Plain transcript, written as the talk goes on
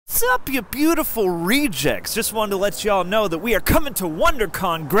What's up, you beautiful rejects? Just wanted to let y'all know that we are coming to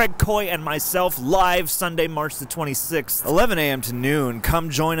WonderCon, Greg Coy and myself, live Sunday, March the 26th, 11 a.m. to noon.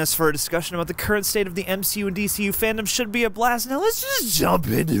 Come join us for a discussion about the current state of the MCU and DCU fandom. Should be a blast. Now let's just jump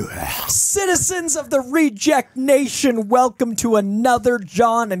into it. Citizens of the Reject Nation, welcome to another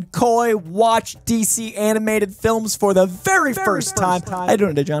John and Coy Watch DC animated films for the very first time. How you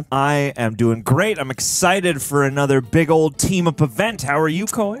doing today, John? I am doing great. I'm excited for another big old team-up event. How are you,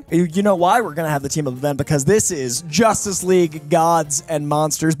 Coy? You know why we're going to have the team-up event? Because this is Justice League Gods and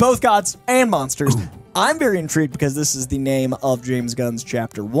Monsters, both gods and monsters. Ooh. I'm very intrigued because this is the name of James Gunn's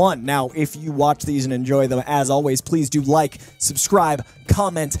Chapter 1. Now, if you watch these and enjoy them, as always, please do like, subscribe,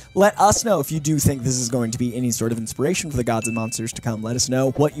 comment. Let us know if you do think this is going to be any sort of inspiration for the Gods and Monsters to come. Let us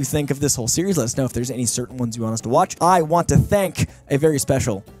know what you think of this whole series. Let us know if there's any certain ones you want us to watch. I want to thank a very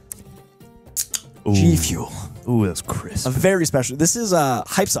special GFUEL. Ooh, that's crisp. A very special. This is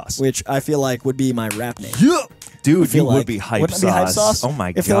Hype Sauce, which I feel like would be my rap name. Yeah. Dude, you like, would be Hype wouldn't it be Hype Sauce? Oh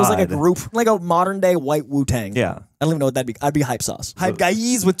my god. If there was like a group, like a modern day white Wu-Tang. Yeah. I don't even know what that'd be. I'd be Hype Sauce. Hype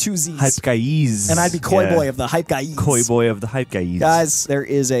Guys with 2 Z's. Hype Guys. And I'd be Coy Boy of the Hype Guys. Coy Boy of the Hype Guys. Guys, there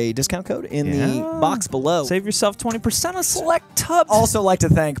is a discount code in the box below. Save yourself 20% on select tubs. Also like to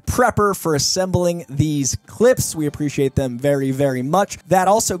thank Prepper for assembling these clips. We appreciate them very, very much. That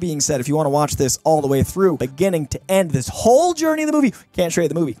also being said, if you want to watch this all the way through, beginning to end, this whole journey of the movie, can't show you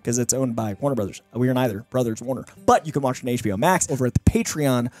the movie because it's owned by Warner Brothers. We are neither brothers Warner. But you can watch it on HBO Max over at the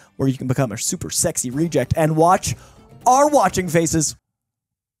Patreon, where you can become a super sexy reject and watch our watching faces.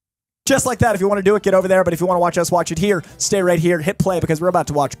 Just like that. If you want to do it, get over there. But if you want to watch us watch it here, stay right here, hit play, because we're about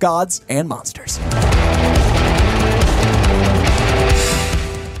to watch Gods and Monsters.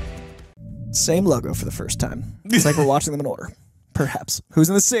 Same logo for the first time. It's like we're watching them in order. Perhaps. Who's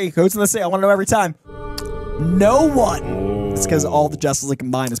in the sea? Who's in the sea? I want to know every time. No one. It's because all the Justice League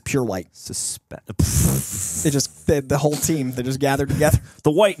combined is pure white. They just, the whole team, they just gathered together.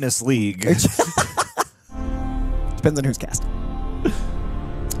 The Whiteness League. Depends on who's cast.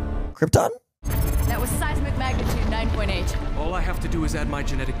 Krypton? That was seismic magnitude 9.8. All I have to do is add my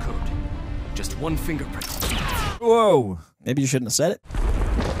genetic code. Just one fingerprint. Whoa. Maybe you shouldn't have said it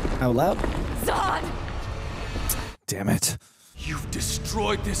out loud. Zod! Damn it. You've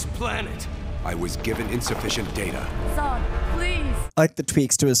destroyed this planet. I was given insufficient data. Zod, please. I like the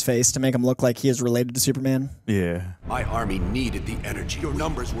tweaks to his face to make him look like he is related to Superman. Yeah. My army needed the energy. Your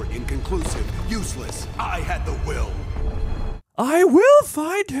numbers were inconclusive, useless. I had the will. I will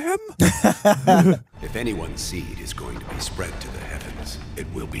find him. If anyone's seed is going to be spread to the heavens, it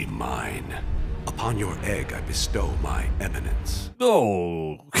will be mine. Upon your egg, I bestow my eminence.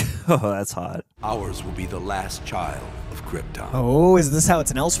 Oh, that's hot. Ours will be the last child of Krypton. Oh, is this how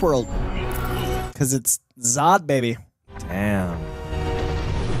it's in Elseworld? Because it's Zod, baby. Damn.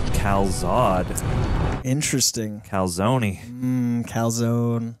 Calzod. Interesting. Calzone.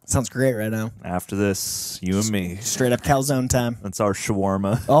 Calzone. Sounds great right now. After this, you and me. Straight up calzone time. That's our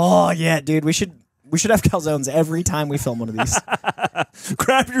shawarma. Oh, yeah, dude. We should have calzones every time we film one of these.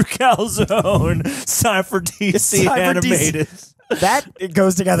 Grab your calzone. It's time for DC animated. That it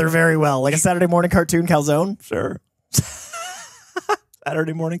goes together very well. Like a Saturday morning cartoon calzone. Sure.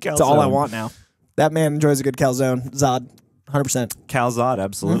 Saturday morning calzone. That's all I want now. That man enjoys a good calzone. Zod, 100%. Calzod,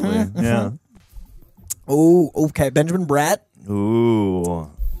 absolutely. Yeah. Oh, okay. Benjamin Bratt. Ooh.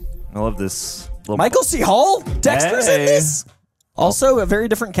 I love this. Michael C. Hall? Dexter's in this? Also, a very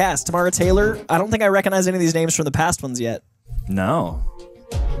different cast. Tamara Taylor. I don't think I recognize any of these names from the past ones yet. No.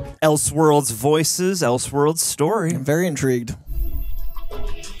 Elseworlds voices, Elseworlds story. I'm very intrigued.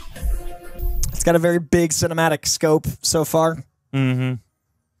 It's got a very big cinematic scope so far. Mm-hmm.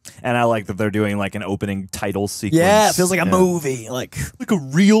 And I like that they're doing like an opening title sequence. Yeah, it feels like a movie. Like a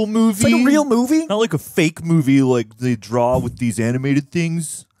real movie. It's like a real movie? Not like a fake movie like they draw with these animated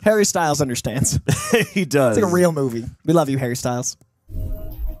things. Harry Styles understands. He does. It's like a real movie. We love you, Harry Styles.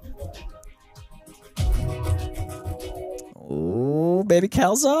 Oh, baby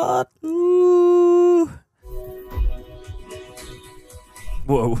Calzot. Ooh.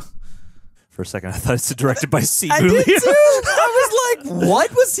 Whoa. For a second, I thought it's directed by C. I did too. I was like,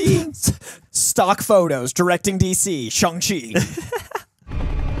 what was he? Stock photos, directing DC, Shang-Chi.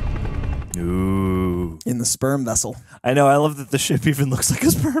 Ooh. In the sperm vessel. I know, I love that the ship even looks like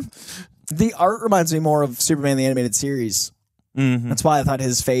a sperm. The art reminds me more of Superman the Animated Series. Mm-hmm. That's why I thought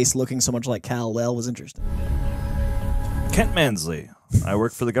his face looking so much like Kal-El was interesting. Kent Mansley. I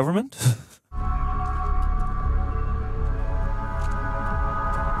work for the government.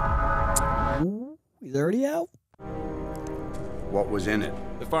 Ooh, he's already out. What was in it?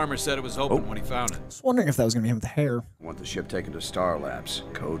 The farmer said it was open when he found it. I was wondering if that was going to be him with the hair. I want the ship taken to Star Labs.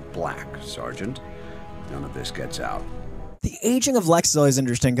 Code Black, Sergeant. None of this gets out. The aging of Lex is always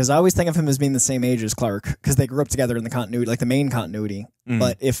interesting because I always think of him as being the same age as Clark because they grew up together in the continuity, like the main continuity.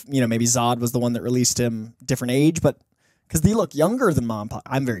 But if, you know, maybe Zod was the one that released him different age, but because they look younger than Mom and Pop.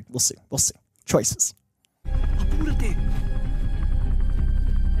 We'll see. We'll see. Choices. Apúrate.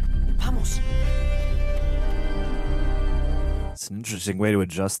 Vamos. It's an interesting way to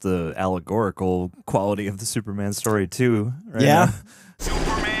adjust the allegorical quality of the Superman story, too. Right Yeah. now.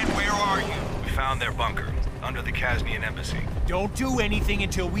 Superman, where are you? We found their bunker, under the Casnian embassy. Don't do anything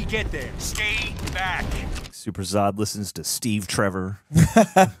until we get there. Stay back. Super Zod listens to Steve Trevor.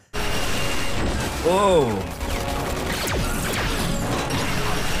 Whoa.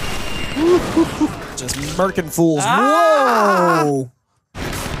 Just murking fools. Whoa!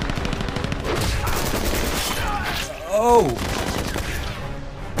 Oh.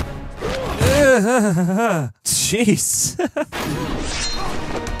 Jeez.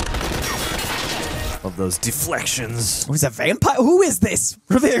 Love those deflections. Who's a vampire? Who is this?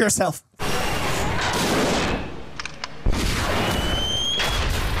 Reveal yourself.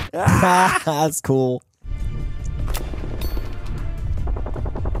 That's cool.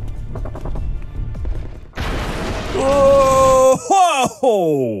 Whoa!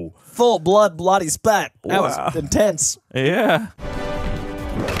 Whoa! Full blood, bloody spat. That Wow. was intense. Yeah.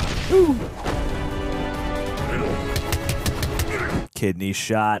 Ooh. Kidney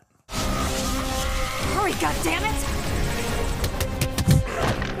shot. Hurry, goddammit!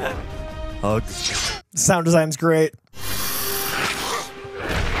 Hug. Sound design's great.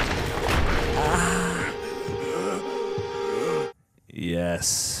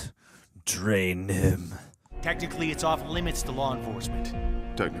 Yes. Drain him. Technically, it's off limits to law enforcement.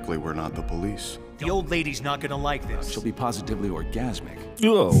 Technically, we're not the police. The old lady's not gonna like this. She'll be positively orgasmic.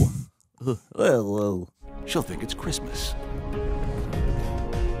 Oh. She'll think it's Christmas.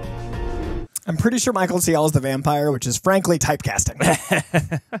 I'm pretty sure Michael Ciel is the vampire, which is frankly typecasting.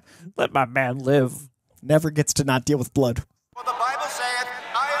 Let my man live. Never gets to not deal with blood. For the Bible saith,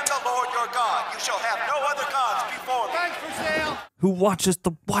 I am the Lord your God. You shall have no other gods before me. Thanks for sale. Who watches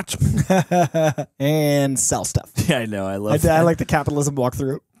the Watchmen? And sell stuff. Yeah, I know. I love that. I like the capitalism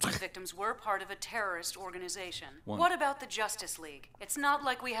walkthrough. The victims were part of a terrorist organization. What about the Justice League? It's not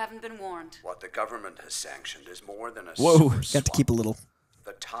like we haven't been warned. What the government has sanctioned is more than a Whoa. sewer Got to swamp. keep a little.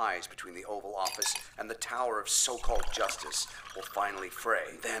 The ties between the Oval Office and the Tower of so-called justice will finally fray.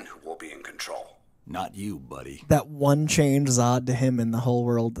 Then who will be in control? Not you, buddy. That one change Zod to him in the whole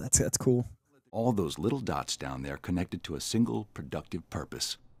world. That's cool. All those little dots down there connected to a single productive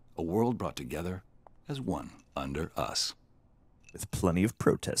purpose. A world brought together as one under us. With plenty of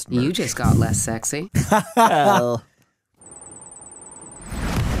protest merch. You just got less sexy. Well.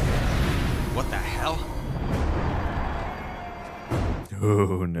 What the hell?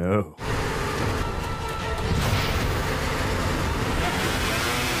 Oh, no.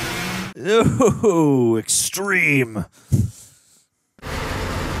 Oh, extreme.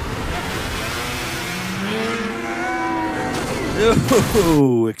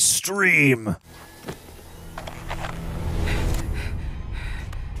 Oh, extreme.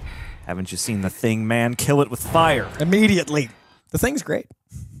 Haven't you seen The Thing, man? Kill it with fire. Immediately. The thing's great.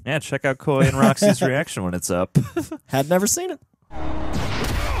 Yeah, check out Coy and Roxy's reaction when it's up. Had never seen it.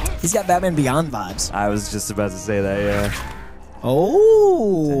 He's got Batman Beyond vibes. I was just about to say that, yeah.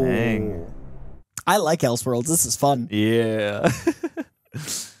 Oh. Dang. I like Elseworlds. This is fun. Yeah.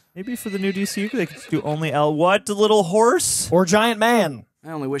 Maybe for the new DCU, they could do only L. What? The little horse? Or Giant Man.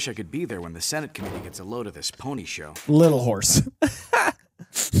 I only wish I could be there when the Senate committee gets a load of this pony show. Little horse.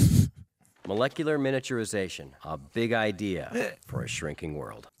 Molecular miniaturization, a big idea for a shrinking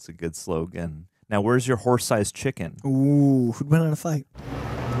world. It's a good slogan. Now, where's your horse-sized chicken? Ooh, who'd win in a fight?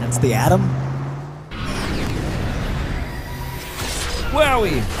 That's the Atom?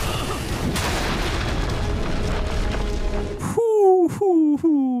 Wowie!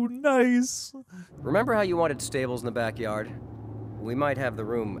 Nice. Remember how you wanted stables in the backyard? We might have the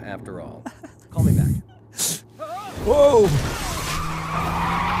room after all. Call me back. Whoa!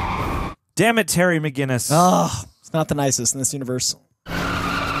 Damn it, Terry McGinnis. Oh, it's not the nicest in this universe.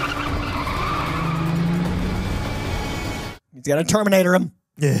 He's got to Terminator him.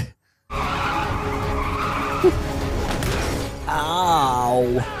 Yeah.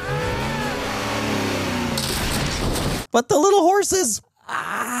 Ow. But the little horses.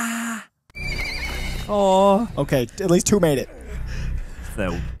 Ah. Oh. Okay, at least two made it.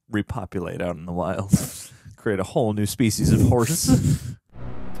 They'll repopulate out in the wild. Create a whole new species of horse.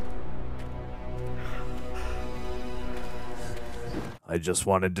 I just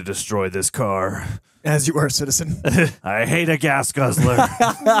wanted to destroy this car. As you were, citizen. I hate a gas guzzler.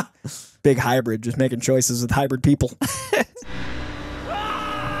 Big hybrid, just making choices with hybrid people.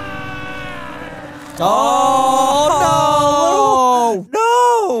 Oh,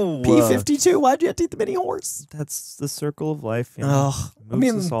 no! P-52, why'd you have to eat the mini horse? That's the circle of life. You know?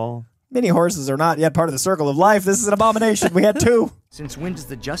 Moves us all. Mini horses are not yet part of the circle of life. This is an abomination. We had 2. Since when does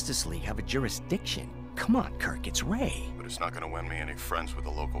the Justice League have a jurisdiction? Come on, Kirk, it's Ray. But it's not gonna win me any friends with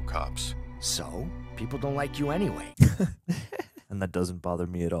the local cops. So? People don't like you anyway. And that doesn't bother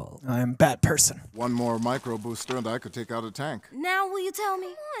me at all. I'm Bat Person. One more micro booster and I could take out a tank. Now will you tell me?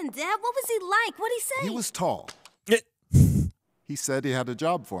 Come on, Dad, what was he like? What'd he say? He was tall. He said he had a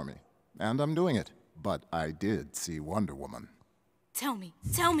job for me, and I'm doing it. But I did see Wonder Woman. Tell me.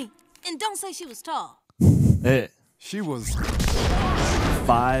 And don't say she was tall. She was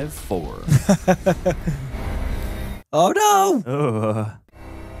 5'4". Oh no!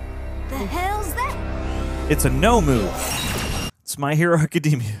 The hell's that? It's a no move. It's My Hero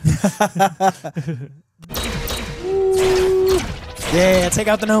Academia. Yeah, take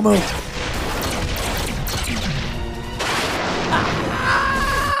out the no move.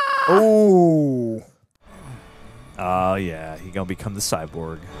 Oh. Oh, yeah. He gonna become the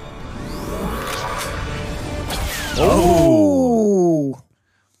Cyborg. Oh.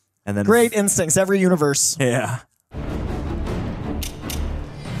 And then great instincts, every universe. Yeah.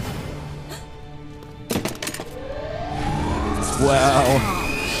 Wow.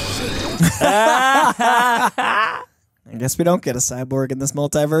 I guess we don't get a cyborg in this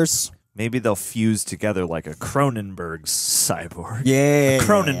multiverse. Maybe they'll fuse together like a Cronenberg cyborg. Yeah. A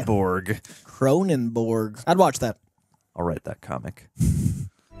Cronenborg. Cronenborg. I'd watch that. I'll write that comic.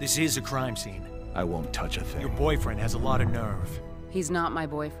 This is a crime scene. I won't touch a thing. Your boyfriend has a lot of nerve. He's not my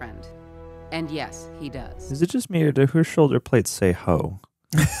boyfriend. And yes, he does. Is it just me or do her shoulder plates say ho?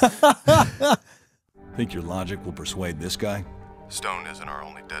 Think your logic will persuade this guy? Stone isn't our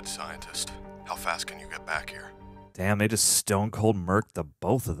only dead scientist. How fast can you get back here? Damn, they just stone cold murked the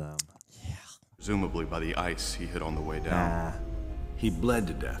both of them. Yeah. Presumably by the ice he hit on the way down. He bled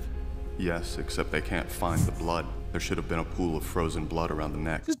to death. Yes, except they can't find the blood. There should have been a pool of frozen blood around the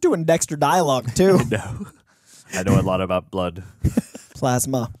neck. Just doing Dexter dialogue, too. I know a lot about blood.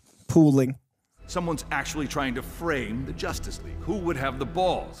 Plasma. Pooling. Someone's actually trying to frame the Justice League. Who would have the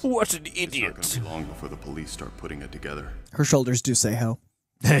balls? What an idiot. It's not going to be long before the police start putting it together. Her shoulders do say ho.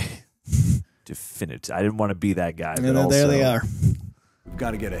 Hey. Definitive. I didn't want to be that guy. And but there they are. We've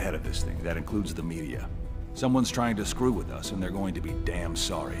got to get ahead of this thing. That includes the media. Someone's trying to screw with us, and they're going to be damn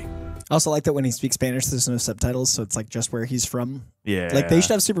sorry. I also like that when he speaks Spanish, there's no subtitles, so it's like just where he's from. Yeah. Like they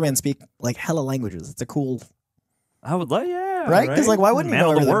should have Superman speak like hella languages. It's a cool. I would like, yeah. Right? Because like, why wouldn't Man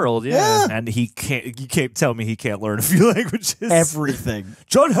he know of the world, yeah. Yeah. And he can't. You can't tell me he can't learn a few languages. Everything.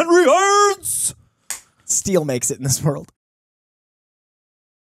 John Henry Irons. Steel makes it in this world.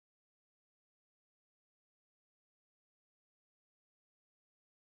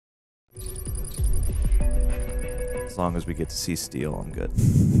 As long as we get to see Steel, I'm good.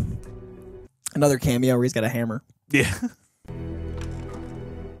 Another cameo where he's got a hammer. Yeah.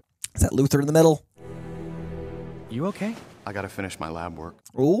 Is that Luthor in the middle? You okay? I gotta finish my lab work.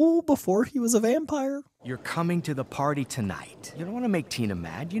 Oh, before he was a vampire. You're coming to the party tonight. You don't want to make Tina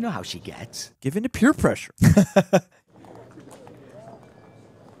mad. You know how she gets. Give in to peer pressure.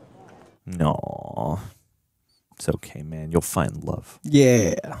 No. It's okay, man. You'll find love.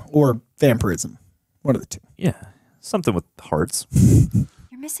 Yeah. Or vampirism. One of the two. Yeah. Something with hearts.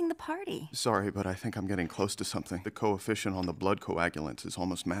 You're missing the party. Sorry, but I think I'm getting close to something. The coefficient on the blood coagulants is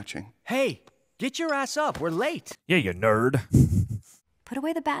almost matching. Hey, get your ass up. We're late. Yeah, you nerd. Put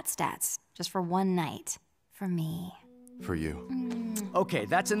away the bat stats, just for one night. For me. For you. Okay,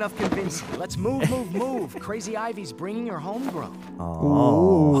 that's enough convincing. Let's move. Crazy Ivy's bringing her homegrown.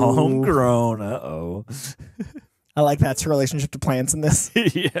 Oh, homegrown. Uh-oh. I like that's her relationship to plants in this.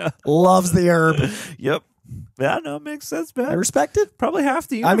 Yeah. Loves the herb. Yep. Yeah, no, it makes sense, man. I respect it. Probably half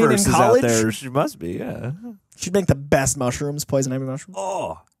the universe I mean, in is college, out there. She must be, yeah. She'd make the best mushrooms, poison ivy mushrooms.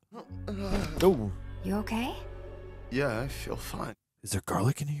 Oh. Oh. You okay? Yeah, I feel fine. Is there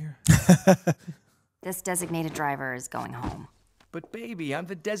garlic in here? This designated driver is going home. But baby, I'm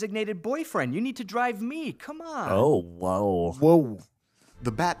the designated boyfriend. You need to drive me. Come on. Oh, whoa. Whoa.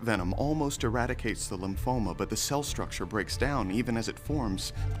 The bat venom almost eradicates the lymphoma, but the cell structure breaks down even as it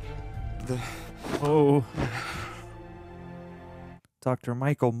forms. Oh. Dr.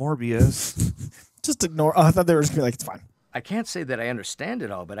 Michael Morbius. Just ignore. Oh, I thought they were just gonna be like, it's fine. I can't say that I understand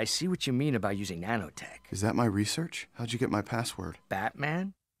it all, but I see what you mean about using nanotech. Is that my research? How'd you get my password?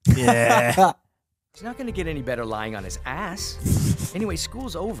 Batman? Yeah. He's not gonna get any better lying on his ass. Anyway,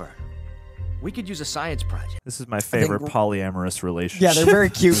 school's over. We could use a science project. This is my favorite polyamorous relationship. Yeah, they're very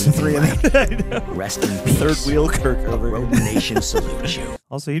cute, the three of them. Rest in peace. Third wheel Kirk over here. Road Nation salutes you.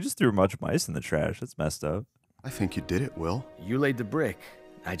 Also, he just threw a bunch of mice in the trash. That's messed up. I think you did it, Will. You laid the brick.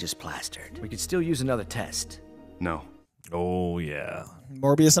 I just plastered. We could still use another test. No. Oh, yeah.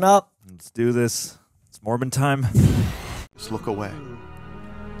 Morbius and up. Let's do this. It's Morbin time. Just look away.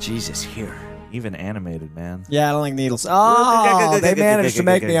 Jesus, here. Even animated, man. Yeah, I don't like needles. Oh, they managed to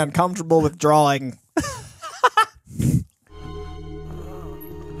make me uncomfortable with drawing.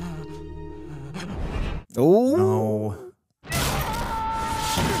 Oh. No.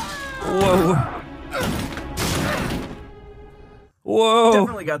 Whoa. Whoa.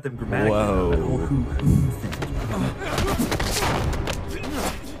 Definitely got them grammatically. Whoa.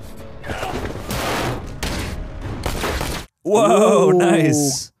 Whoa, Ooh.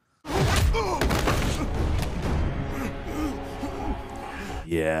 nice.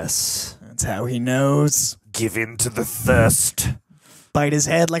 Yes. That's how he knows. Give in to the thirst. Bite his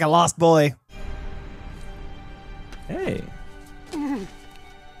head like a lost boy. Hey.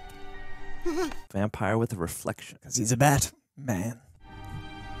 Vampire with a reflection. Because he's a bat man.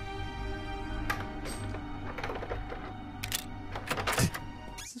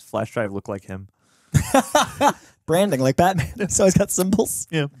 Does this flash drive look like him? Branding like Batman. He's always got symbols.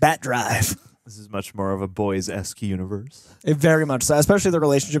 Yeah. Bat drive. This is much more of a boys-esque universe. Very much so, especially the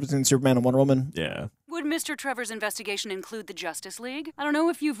relationship between Superman and Wonder Woman. Yeah. Would Mr. Trevor's investigation include the Justice League? I don't know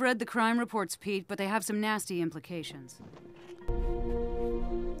if you've read the crime reports, Pete, but they have some nasty implications.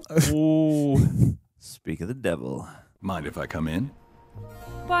 Ooh. Speak of the devil. Mind if I come in?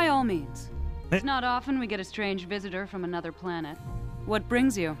 By all means. It's not often we get a strange visitor from another planet. What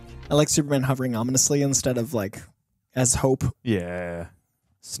brings you? I like Superman hovering ominously instead of, like, as Hope. Yeah.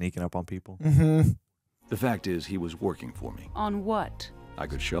 Sneaking up on people. Mm-hmm. The fact is, he was working for me. On what? I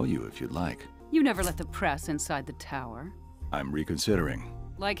could show you if you'd like. You never let the press inside the tower. I'm reconsidering.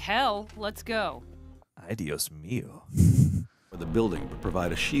 Like hell, let's go. Ay, Dios mío. The building would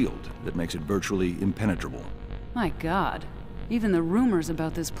provide a shield that makes it virtually impenetrable. My God. Even the rumors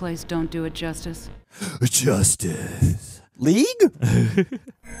about this place don't do it justice. Justice. League?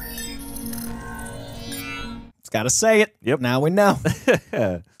 It's gotta say it. Yep. Now we know.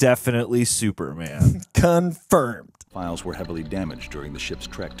 Definitely Superman. Confirmed. Files were heavily damaged during the ship's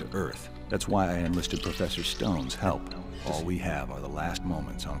trek to Earth. That's why I enlisted Professor Stone's help. All we have are the last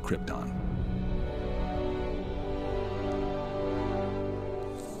moments on Krypton.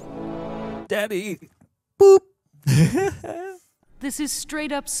 Daddy. Boop. This is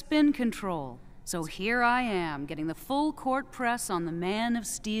straight up spin control. So here I am, getting the full court press on the Man of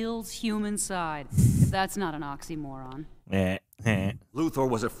Steel's human side. If that's not an oxymoron. Luthor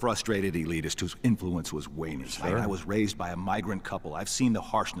was a frustrated elitist whose influence was waning. Sure. I was raised by a migrant couple. I've seen the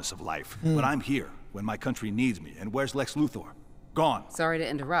harshness of life. But I'm here when my country needs me. And where's Lex Luthor? Gone. Sorry to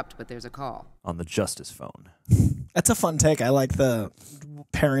interrupt, but there's a call. On the Justice phone. That's a fun take. I like the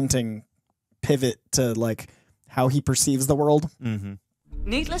parenting pivot to, like, how he perceives the world. Mm-hmm.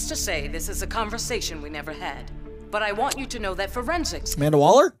 Needless to say, this is a conversation we never had. But I want you to know that forensics... Amanda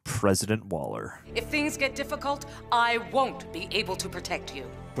Waller? President Waller. If things get difficult, I won't be able to protect you.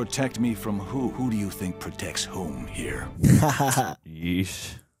 Protect me from who? Who do you think protects whom here?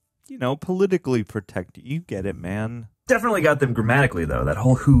 Yeesh. You know, politically protect you. You get it, man. Definitely got them grammatically, though. That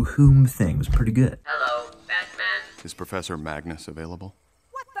whole whom thing was pretty good. Hello, Batman. Is Professor Magnus available?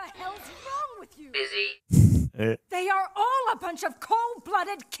 What the hell's wrong with you? Busy. They are all a bunch of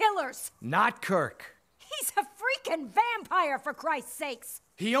cold-blooded killers. Not Kirk. He's a freaking vampire, for Christ's sakes.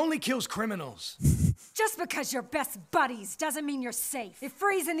 He only kills criminals. Just because you're best buddies doesn't mean you're safe. If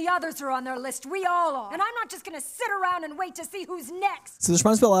Freeze and the others are on their list, we all are. And I'm not just gonna sit around and wait to see who's next. So this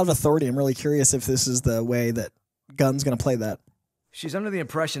reminds me a lot of Authority. I'm really curious if this is the way that Gunn's gonna play that. She's under the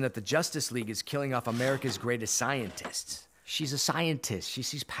impression that the Justice League is killing off America's greatest scientists. She's a scientist. She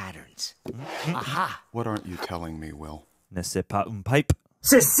sees patterns. Aha! What aren't you telling me, Will? Ne sais pas un pipe.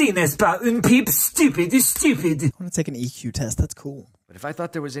 Ceci n'est pas une pipe, stupid is stupid. I want to take an EQ test. That's cool. But if I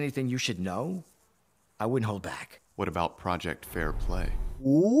thought there was anything you should know, I wouldn't hold back. What about Project Fair Play?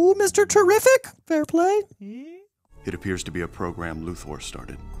 Ooh, Mr. Terrific. Fair play. It appears to be a program Luthor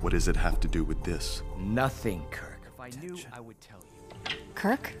started. What does it have to do with this? Nothing, Kirk. If I knew, I would tell you.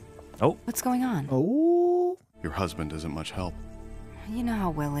 Kirk? Oh. What's going on? Oh. Your husband isn't much help. You know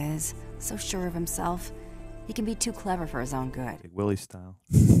how Will is. So sure of himself. He can be too clever for his own good. Big Willie style.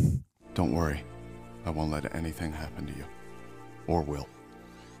 Don't worry. I won't let anything happen to you. Or Will.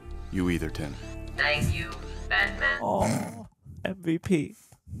 You either, Tim. Thank you, Batman. Oh, MVP.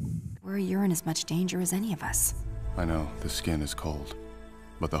 We're you're in as much danger as any of us. I know, the skin is cold,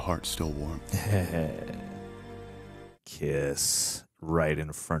 but the heart's still warm. Kiss right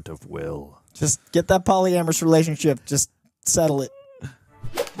in front of Will. Just get that polyamorous relationship. Just settle it.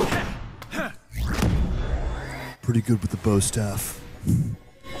 Pretty good with the bow staff.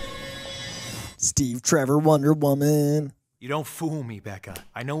 Steve Trevor, Wonder Woman. You don't fool me, Becca.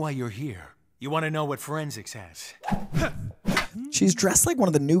 I know why you're here. You want to know what forensics has. She's dressed like one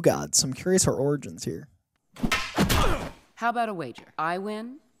of the new gods, so I'm curious her origins here. How about a wager? I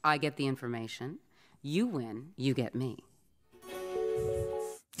win, I get the information. You win, you get me.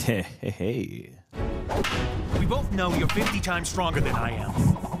 Hey. We both know you're 50 times stronger than I am.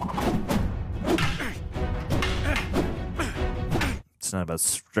 It's not about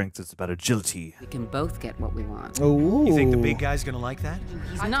strength, it's about agility. We can both get what we want. Ooh. You think the big guy's gonna like that?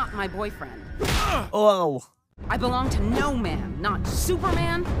 He's not my boyfriend. Oh. I belong to no man, not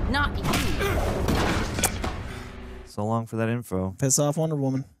Superman, not you. So long for that info. Piss off Wonder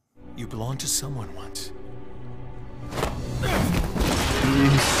Woman. You belonged to someone once.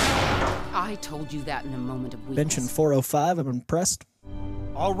 I told you that in a moment of weakness. Benching 405, I'm impressed.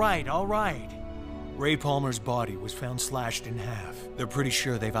 All right. Ray Palmer's body was found slashed in half. They're pretty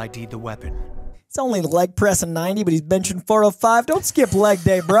sure they've ID'd the weapon. He's only leg pressing 90, but he's benching 405. Don't skip leg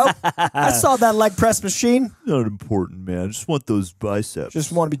day, bro. I saw that leg press machine. Not important, man. I just want those biceps.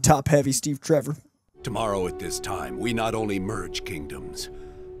 Just want to be top heavy, Steve Trevor. Tomorrow at this time, we not only merge kingdoms,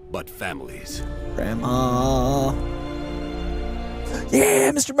 but families. Grandma.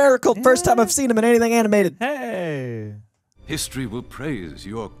 Yeah, Mr. Miracle. First time I've seen him in anything animated. Hey. History will praise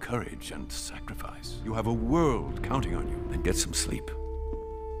your courage and sacrifice. You have a world counting on you. And get some sleep.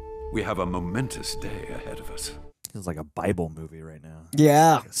 We have a momentous day ahead of us. Feels like a Bible movie right now.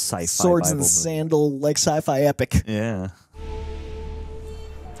 Yeah. Like a sci-fi Swords Bible and movie. sandal, like sci-fi epic. Yeah.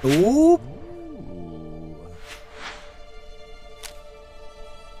 Ooh.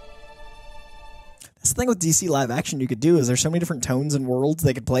 That's the thing with DC live action you could do is there's so many different tones and worlds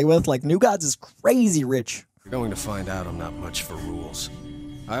they could play with. Like New Gods is crazy rich. You're going to find out I'm not much for rules.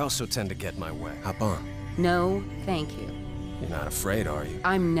 I also tend to get my way. Hop on. No, thank you. You're not afraid, are you?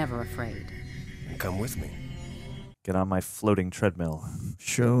 I'm never afraid. Then come with me. Get on my floating treadmill.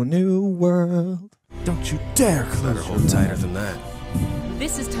 Show new world. Don't you dare close Better hold tighter than that.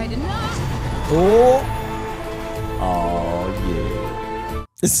 This is tight enough. Oh. Oh, yeah.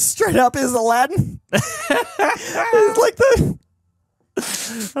 This straight up is Aladdin. It's like the...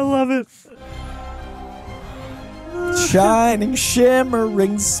 I love it. Shining,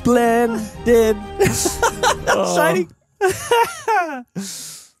 shimmering, splendid. Shiny.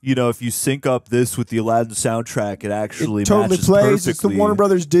 You know, if you sync up this with the Aladdin soundtrack, it actually totally matches plays. perfectly. It's the Warner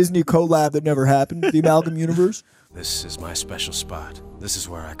Brothers Disney collab that never happened. The Amalgam Universe. This is my special spot. This is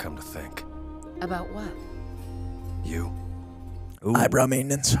where I come to think. About what? You. Ooh. Eyebrow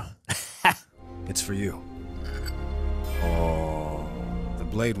maintenance. It's for you. Oh. The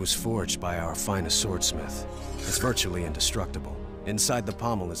blade was forged by our finest swordsmith. It's virtually indestructible. Inside the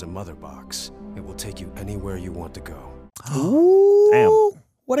pommel is a mother box. It will take you anywhere you want to go. Ooh. Damn.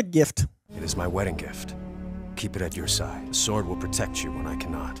 What a gift. It is my wedding gift. Keep it at your side. The sword will protect you when I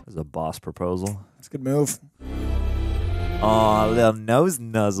cannot. This is a boss proposal. It's a good move. Aw, little nose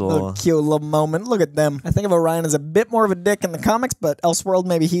nuzzle. Little cute little moment. Look at them. I think of Orion as a bit more of a dick in the comics, but Elseworld,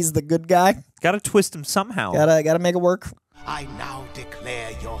 maybe he's the good guy. Gotta twist him somehow. Gotta make it work. I now declare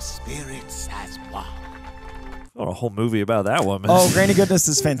your spirits as one. Oh, a whole movie about that woman. Oh, Granny Goodness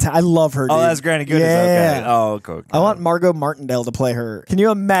is fantastic. I love her, dude. Oh, that's Granny Goodness. Yeah. Okay. Oh, okay. I want Margot Martindale to play her. Can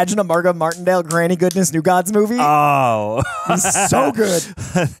you imagine a Margot Martindale Granny Goodness New Gods movie? Oh. It's so good.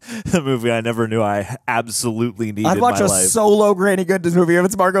 The movie I never knew I absolutely needed I'd watch in a my life. solo Granny Goodness movie if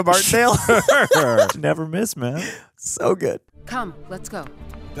it's Margot Martindale. Sure. Never miss, man. So good. Come, let's go.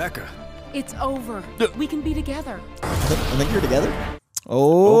 Becca. It's over. We can be together. I think you're together.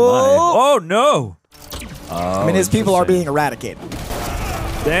 Oh, my. Oh no. I mean, his people are being eradicated.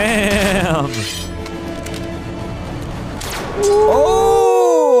 Damn.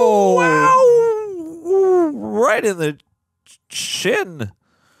 Oh, wow. Right in the chin.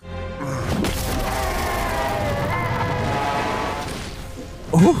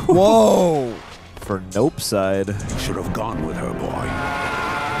 Whoa. For Nope side. Should have gone with her, boy.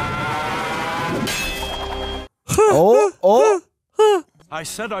 Oh. I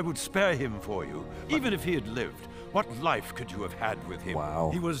said I would spare him for you, even if he had lived. What life could you have had with him? Wow.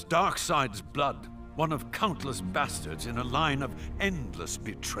 He was Darkseid's blood, one of countless bastards in a line of endless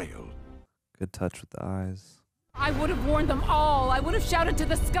betrayal. Good touch with the eyes. I would have warned them all. I would have shouted to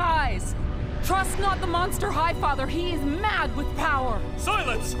the skies. Trust not the monster High Father. He is mad with power.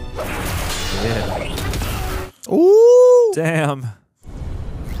 Silence! Yeah. Ooh! Damn.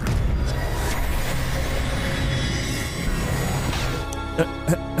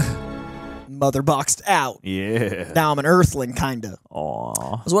 Mother boxed out. Yeah. Now I'm an Earthling, kinda.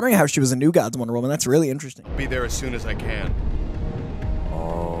 Aww. I was wondering how she was a New Gods Wonder Woman. That's really interesting. Be there as soon as I can.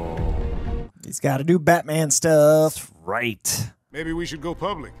 Oh. He's got to do Batman stuff. That's right. Maybe we should go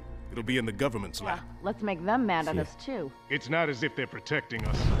public. It'll be in the government's lap. Let's make them mad at us, too. It's not as if they're protecting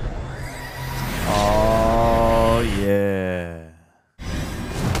us. Oh, yeah.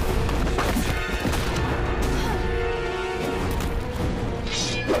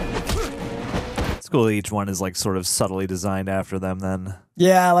 It's cool that each one is like sort of subtly designed after them then.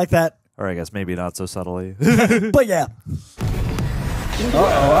 Yeah, I like that. Or I guess maybe not so subtly. But yeah. Uh-oh,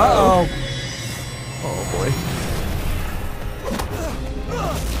 uh-oh. Oh, boy.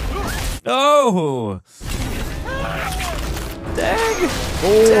 Oh! Dang!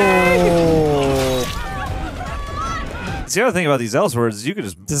 Oh. Dang! See, the other thing about these Elseworlds is you can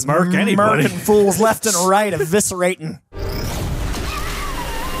just murk anybody. Murking fools left and right, eviscerating.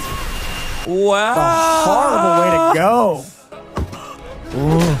 Wow! A horrible way to go.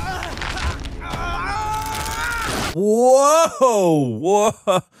 Ooh. Whoa! Whoa!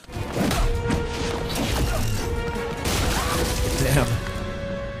 Damn.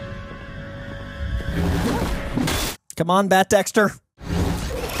 Come on, Bat Dexter.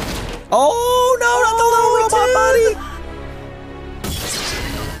 Oh, no, not the little robot body.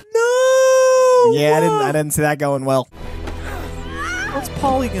 No! Yeah, I didn't see that going well. What's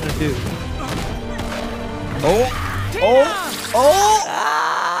Polly gonna do? Oh! Oh! Oh!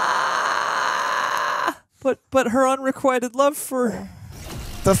 But her unrequited love for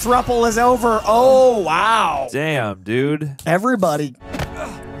the throuple is over. Oh, wow. Damn, dude. Everybody.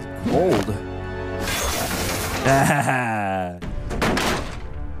 Cold. I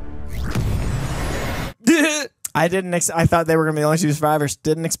didn't. I thought they were gonna be the only two survivors.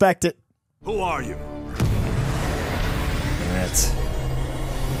 Didn't expect it. Who are you? That's.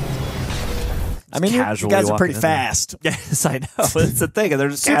 I mean, you guys are pretty fast. Yes, I know. That's the thing. They're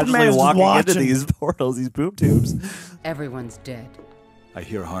just Superman's casually walking into watching. these portals, these boom tubes. Everyone's dead. I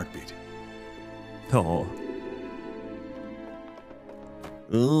hear a heartbeat. Oh.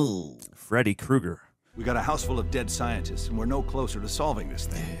 Ooh. Freddy Krueger. We got a house full of dead scientists, and we're no closer to solving this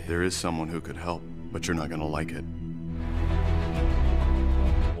thing. There is someone who could help, but you're not gonna like it.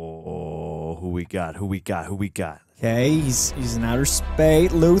 Oh, who we got? Who we got? Who we got? Okay, he's in outer space.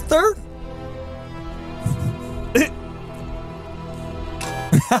 Luthor.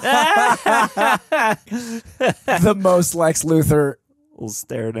 The most Lex Luthor. Little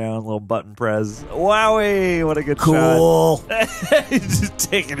stare down, little button press. Wowie, what a good cool. shot. Just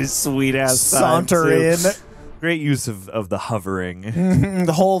taking his sweet ass saunter time, in. Great use of the hovering.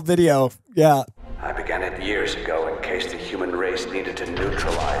 The whole video, yeah. I began it years ago in case the human race needed to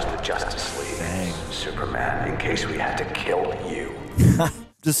neutralize the Justice League. Dang. Superman, in case we had to kill you.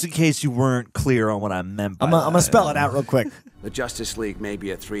 Just in case you weren't clear on what I meant by I'm going to spell it out real quick. The Justice League may be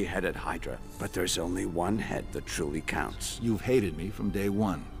a three-headed hydra, but there's only one head that truly counts. You've hated me from day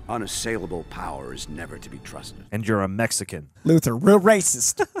one. Unassailable power is never to be trusted. And you're a Mexican. Luthor, real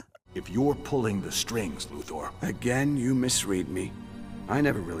racist. If you're pulling the strings, Luthor. Again, you misread me. I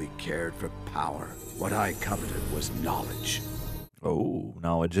never really cared for power. What I coveted was knowledge. Oh,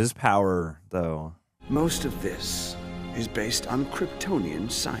 knowledge is power, though. Most of this is based on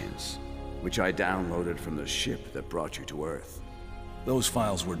Kryptonian science, which I downloaded from the ship that brought you to Earth. Those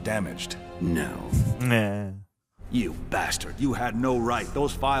files were damaged. No. Nah. You bastard. You had no right.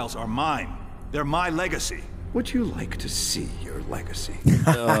 Those files are mine. They're my legacy. Would you like to see your legacy?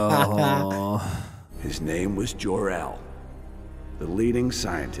 Oh. His name was Jor-El, the leading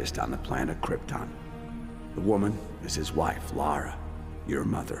scientist on the planet Krypton. The woman is his wife, Lara, your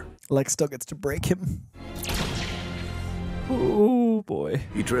mother. Lex still gets to break him. Oh, boy.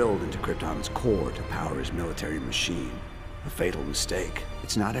 He drilled into Krypton's core to power his military machine. A fatal mistake.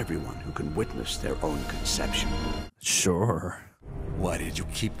 It's not everyone who can witness their own conception. Sure. Why did you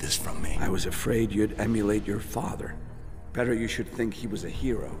keep this from me? I was afraid you'd emulate your father. Better you should think he was a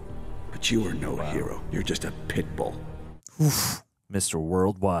hero. But you are no hero. You're just a pit bull. Oof. Mr.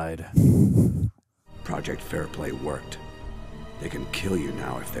 Worldwide. Project Fairplay worked. They can kill you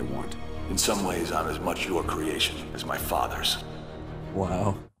now if they want. In some ways, I'm as much your creation as my father's.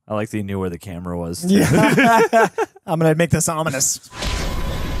 Wow. I like that he knew where the camera was. Yeah. I'm going to make this ominous.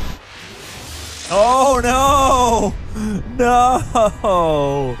 Oh, no! No!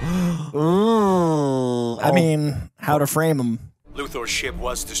 Ooh. I mean, how to frame him. Luthor's ship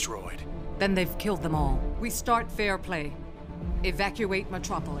was destroyed. Then they've killed them all. We start fair play. Evacuate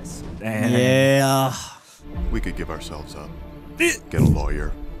Metropolis. Yeah. We could give ourselves up. Get a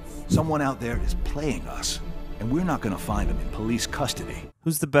lawyer. Someone out there is playing us, and we're not gonna find him in police custody.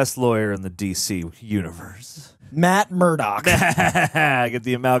 Who's the best lawyer in the DC universe? Matt Murdock. Get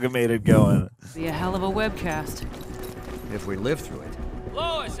the amalgamated going. Be a hell of a webcast. If we live through it.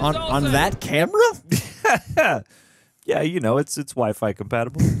 Lois, On that camera? Yeah, you know, it's Wi-Fi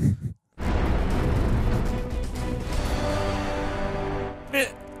compatible.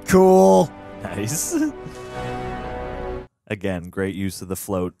 Cool. Nice. Again, great use of the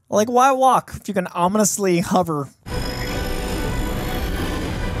float. Like, why walk if you can ominously hover?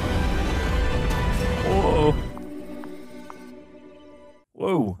 Whoa.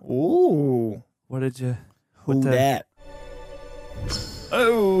 Whoa. Ooh. What did you... Who that?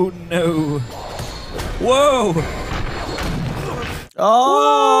 Oh, no. Whoa.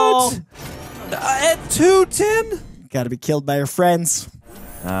 Oh. What? At 210? Gotta be killed by your friends.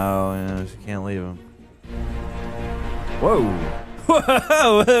 Oh, yeah, you can't leave him. Whoa.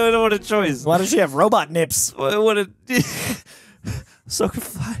 Whoa, what a choice. Why does she have robot nips? What a... so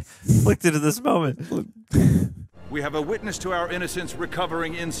conflicted at this moment. We have a witness to our innocence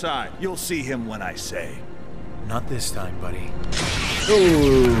recovering inside. You'll see him when I say. Not this time, buddy.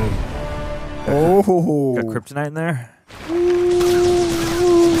 Ooh. Oh. Got kryptonite in there?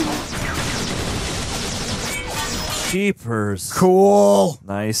 Jeepers. Cool.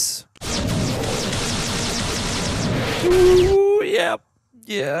 Nice. Ooh, yep.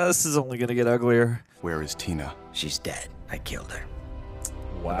 Yeah, this is only gonna get uglier. Where is Tina? She's dead. I killed her.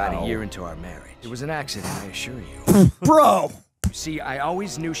 Wow. About a year into our marriage. It was an accident, I assure you. Bro! See, I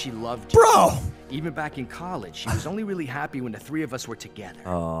always knew she loved you. Bro! Even back in college, she was only really happy when the three of us were together.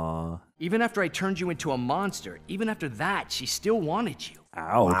 Aww. Even after I turned you into a monster, even after that, she still wanted you.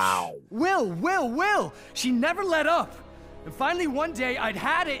 Ouch. Wow. Will! She never let up. And finally one day, I'd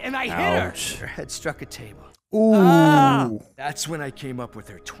had it and I hit her. Her head struck a table. Ooh. That's when I came up with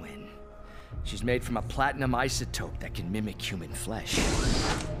her twin. She's made from a platinum isotope that can mimic human flesh.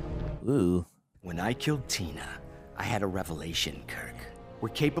 Ooh. When I killed Tina, I had a revelation, Kirk. We're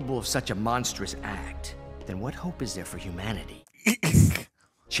capable of such a monstrous act. Then what hope is there for humanity?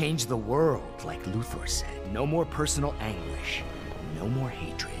 Change the world, like Luthor said. No more personal anguish. No more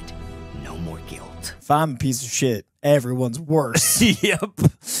hatred. No more guilt. If I'm a piece of shit, everyone's worse. Yep.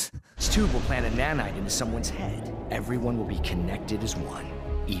 This tube will plant a nanite into someone's head. Everyone will be connected as one.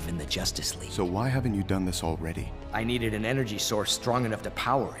 Even the Justice League. So why haven't you done this already? I needed an energy source strong enough to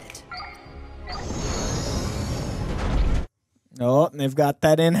power it. Oh, they've got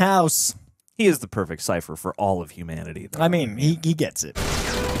that in-house. He is the perfect cipher for all of humanity, though. I mean, he gets it.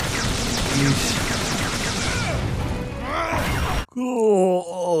 Cool.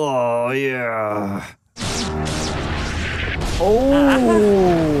 Oh, yeah.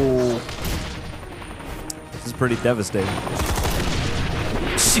 Oh. This is pretty devastating.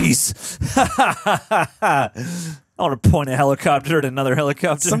 Jeez. I want to point a helicopter at another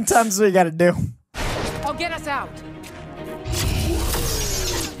helicopter. Sometimes we gotta do. Oh, get us out.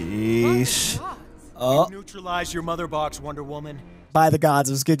 Yeesh. Oh. Neutralize your mother box, Wonder Woman. By the gods,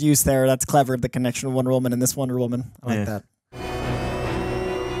 it was good use there. That's clever, the connection of Wonder Woman and this Wonder Woman. I like that.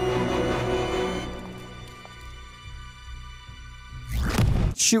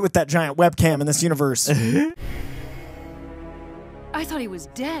 Shoot with that giant webcam in this universe. I thought he was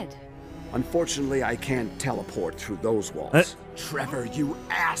dead. Unfortunately, I can't teleport through those walls. Trevor, you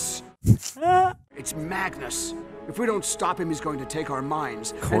ass! It's Magnus. If we don't stop him, he's going to take our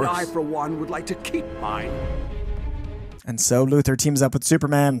minds. And I, for one, would like to keep mine. And so Luthor teams up with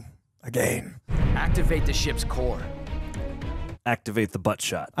Superman again. Activate the ship's core. Activate the butt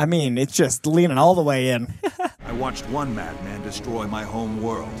shot. I mean, it's just leaning all the way in. I watched one madman destroy my home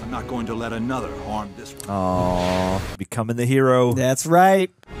world. I'm not going to let another harm this one. Aww. Becoming the hero. That's right.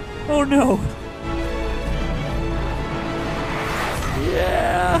 Oh no.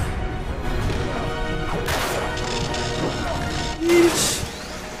 Yeah.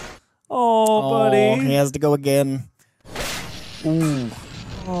 Yeesh. Oh, buddy. He has to go again. Ooh.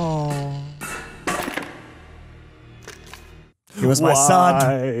 Oh. He was my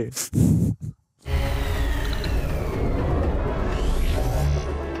son.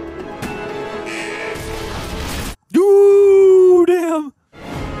 Ooh, damn.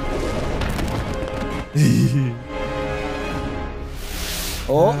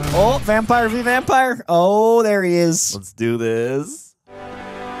 Oh, vampire v vampire. Oh, there he is. Let's do this.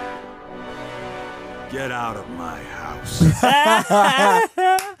 Get out of my house.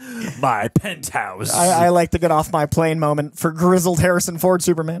 My penthouse. I like to get off my plane moment for grizzled Harrison Ford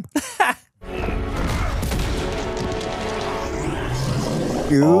Superman.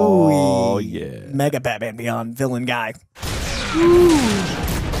 Ooh, Oh, yeah. Mega Batman Beyond villain guy.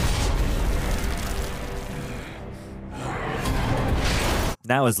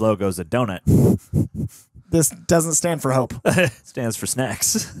 Now his logo's a donut. This doesn't stand for hope. Stands for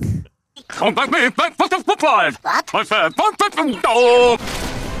snacks.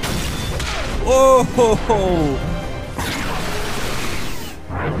 Oh ho ho!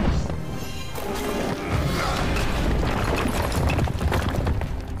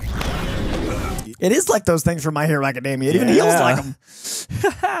 It is like those things from My Hero Academia. It even feels like them.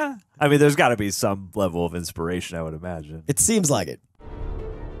 I mean, there's got to be some level of inspiration, I would imagine. It seems like it.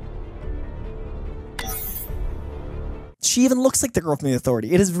 She even looks like the girl from The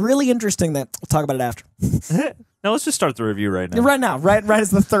Authority. It is really interesting that we'll talk about it after. Now let's just start the review right now. Right now, right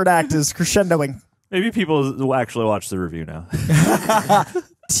as the third act is crescendoing. Maybe people will actually watch the review now.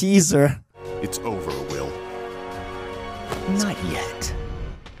 Teaser. It's over, Will. Not yet.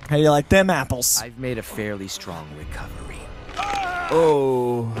 How do you like them apples? I've made a fairly strong recovery.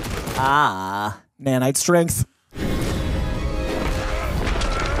 Oh. Nanite strength.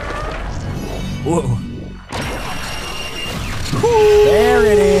 Whoa. There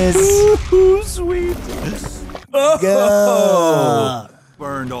it is. Ooh, sweet. Go.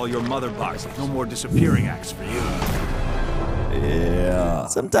 Burned all your mother box. No more disappearing acts for you. Yeah.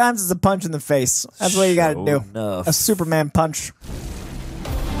 Sometimes it's a punch in the face. That's what you gotta do. Enough. A Superman punch.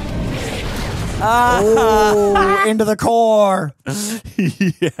 Oh, into the core.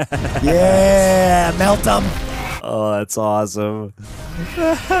 Yeah, melt them. Oh, that's awesome.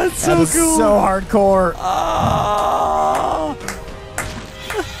 That's so That is cool. so hardcore. Oh.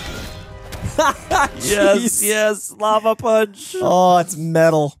 Yes, Jeez. yes, lava punch. Oh, it's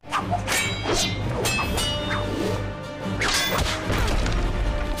metal.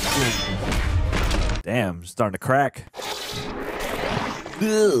 Damn, starting to crack.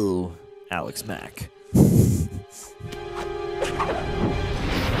 Ew. Alex Mack.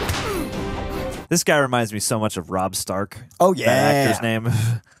 This guy reminds me so much of Rob Stark. Oh, yeah. That actor's name.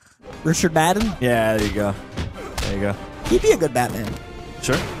 Richard Madden? Yeah, there you go. There you go. He'd be a good Batman.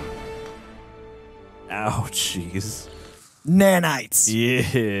 Sure. Ow, jeez. Nanites.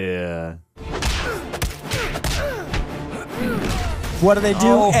 Yeah. What do they do?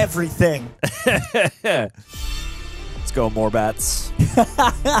 Oh. Everything. Let's go, more bats.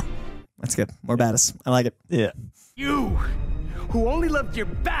 That's good. More badass. I like it. Yeah. You, who only loved your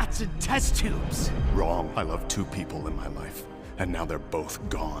bats and test tubes. Wrong. I love two people in my life, and now they're both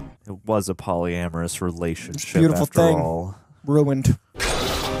gone. It was a polyamorous relationship. Beautiful after thing. all. Ruined.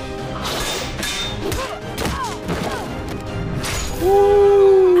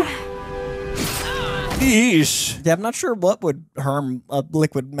 Yeesh. Yeah, I'm not sure what would harm a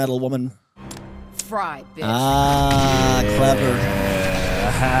liquid metal woman. Fry, bitch. Clever.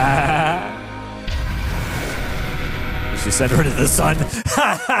 She sent her to the sun.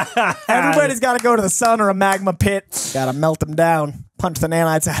 Everybody's got to go to the sun or a magma pit. Got to melt them down. Punch the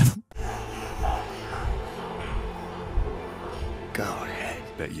nanites out of them. Go ahead.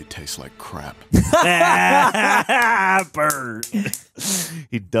 Bet you taste like crap. Bird.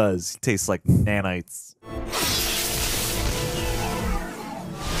 He does. He tastes like nanites.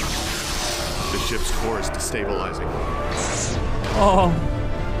 The ship's core is destabilizing. Oh.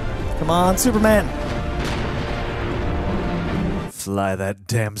 Come on, Superman. Fly that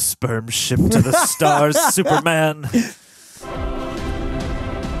damn sperm ship to the stars, Superman.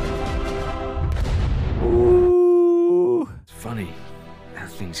 Ooh. It's funny how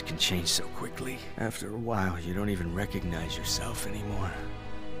things can change so quickly. After a while, you don't even recognize yourself anymore.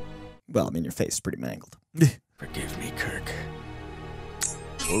 Well, I mean, your face is pretty mangled. Forgive me, Kirk.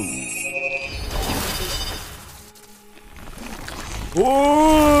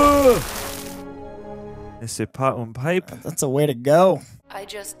 C'est pas un pipe. That's a way to go. I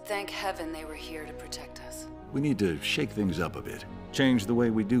just thank heaven they were here to protect us. We need to shake things up a bit. Change the way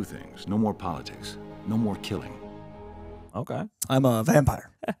we do things. No more politics. No more killing. Okay. I'm a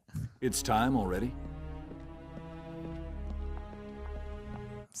vampire. It's time already.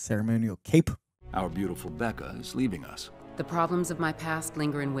 Ceremonial cape. Our beautiful Becca is leaving us. The problems of my past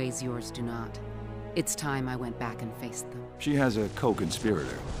linger in ways yours do not. It's time I went back and faced them. She has a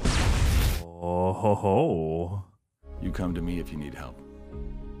co-conspirator. Oh ho ho. You come to me if you need help.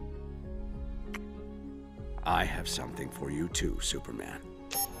 I have something for you too, Superman.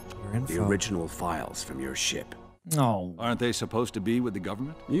 Your info. The original files from your ship. Oh. Aren't they supposed to be with the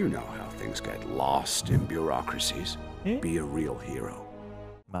government? You know how things get lost in bureaucracies. Be a real hero.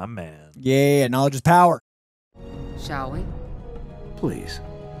 My man. Yeah, knowledge is power. Shall we? Please,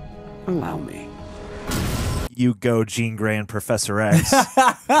 allow me. You go, Jean Grey and Professor X.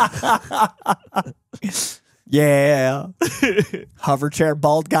 Yeah. Hover chair,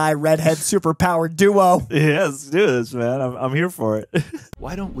 bald guy, redhead, superpowered duo. Yeah, let's do this, man. I'm here for it.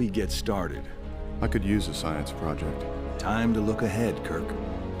 Why don't we get started? I could use a science project. Time to look ahead, Kirk.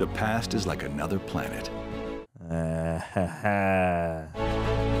 The past is like another planet.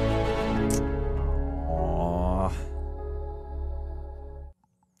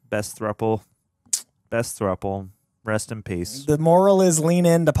 Best throuple. Best throuple. Rest in peace. The moral is lean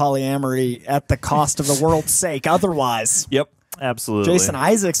into polyamory at the cost of the world's sake. Otherwise. Yep. Absolutely. Jason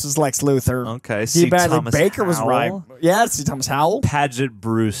Isaacs was Lex Luthor. Okay. C. Bradley Thomas Baker was right. Howell. Yeah, C. Thomas Howell. Paget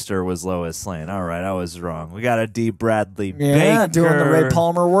Brewster was Lois Lane. All right, I was wrong. We got a D. Bradley Yeah, Baker. doing the Ray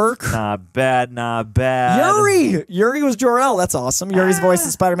Palmer work. Not bad, not bad. Yuri was Jor-El. That's awesome. Yuri's voice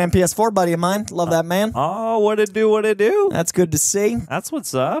is Spider-Man PS4 buddy of mine. Love that man. Oh, what it do, what it do? That's good to see. That's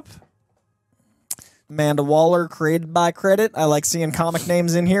what's up. Amanda Waller, created by credit. I like seeing comic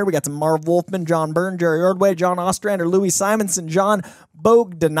names in here. We got some Marv Wolfman, John Byrne, Jerry Ordway, John Ostrander, Louis Simonson, John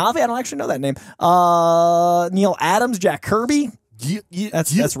Bogdanovi. I don't actually know that name. Neil Adams, Jack Kirby.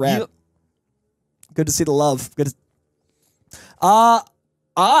 That's rad. Good to see the love. Good.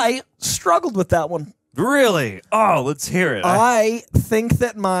 I struggled with that one. Really? Oh, let's hear it. I think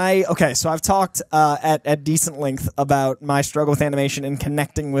that so I've talked at decent length about my struggle with animation and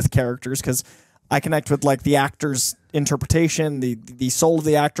connecting with characters because I connect with like the actor's interpretation, the soul of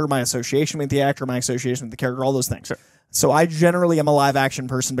the actor, my association with the actor, my association with the character, all those things. Sure. So I generally am a live action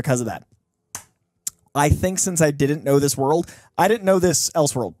person because of that. I think since I didn't know this world, I didn't know this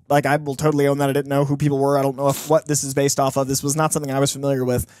Elseworld. Like I will totally own that I didn't know who people were. I don't know what this is based off of. This was not something I was familiar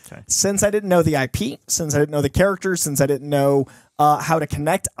with. Okay. Since I didn't know the IP, since I didn't know the characters, since I didn't know how to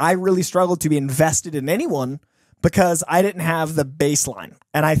connect, I really struggled to be invested in anyone because I didn't have the baseline.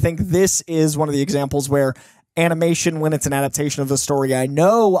 And I think this is one of the examples where animation, when it's an adaptation of the story, I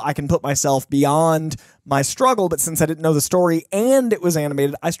know I can put myself beyond my struggle, but since I didn't know the story and it was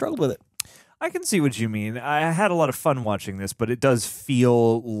animated, I struggled with it. I can see what you mean. I had a lot of fun watching this, but it does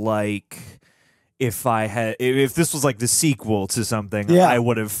feel like if this was like the sequel to something, I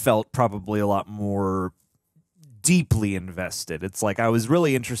would have felt probably a lot more deeply invested. It's like I was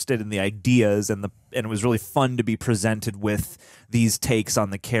really interested in the ideas and it was really fun to be presented with these takes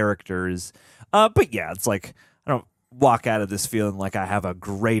on the characters. But yeah, it's like I don't walk out of this feeling like I have a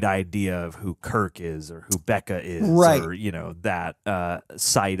great idea of who Kirk is or who Becca is, or that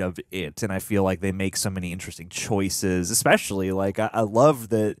side of it. And I feel like they make so many interesting choices, especially like I love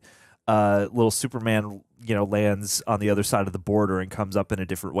that little Superman lands on the other side of the border and comes up in a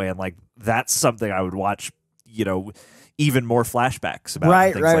different way, and like that's something I would watch even more flashbacks about.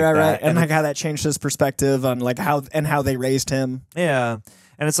 Right. And like how that changed his perspective on like how they raised him. Yeah.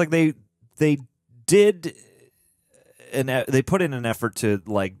 And it's like they did they put in an effort to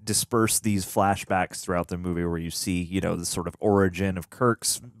like disperse these flashbacks throughout the movie where you see, the sort of origin of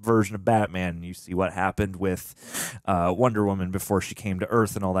Kirk's version of Batman, and you see what happened with Wonder Woman before she came to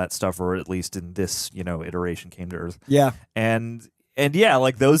Earth and all that stuff, or at least in this, iteration came to Earth. Yeah. And yeah,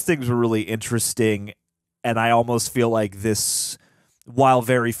 like those things were really interesting. And I almost feel like this, while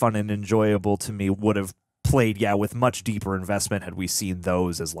very fun and enjoyable to me, would have played, with much deeper investment had we seen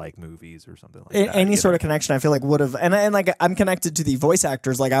those as like movies or something like that. Any sort of connection, I feel like would have, and like I'm connected to the voice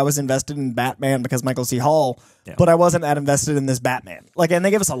actors. Like I was invested in Batman because Michael C. Hall, but I wasn't that invested in this Batman. Like, and they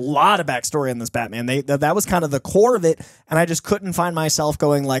give us a lot of backstory in this Batman. That was kind of the core of it, and I just couldn't find myself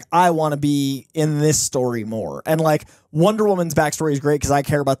going like, I want to be in this story more. And like Wonder Woman's backstory is great because I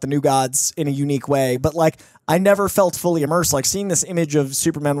care about the New Gods in a unique way, but like I never felt fully immersed. Like seeing this image of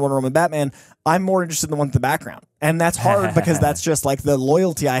Superman, Wonder Woman, Batman, I'm more interested in the one with the background. And that's hard because that's just like the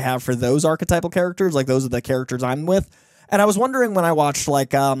loyalty I have for those archetypal characters. Like those are the characters I'm with. And I was wondering when I watched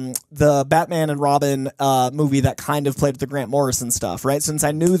like the Batman and Robin movie that kind of played with the Grant Morrison stuff, right? Since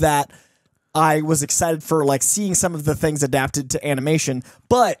I knew that, I was excited for like seeing some of the things adapted to animation.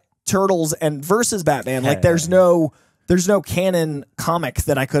 But Turtles and versus Batman, like there's no canon comic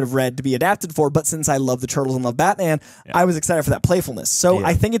that I could have read to be adapted for, but since I love the Turtles and love Batman, I was excited for that playfulness. So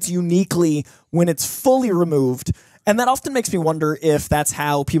I think it's uniquely when it's fully removed, and that often makes me wonder if that's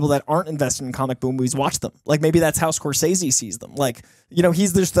how people that aren't invested in comic book movies watch them. Like maybe that's how Scorsese sees them. Like,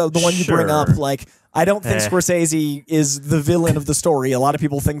 he's just the one you bring up. Like, I don't think Scorsese is the villain of the story. A lot of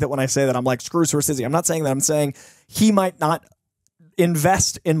people think that when I say that, I'm like, screw Scorsese. I'm not saying that. I'm saying he might not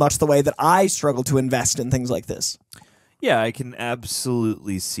invest in much the way that I struggle to invest in things like this. Yeah, I can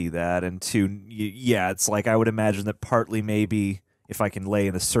absolutely see that. And it's like I would imagine that partly maybe, if I can lay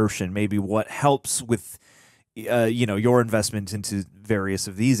an assertion, maybe what helps with your investment into various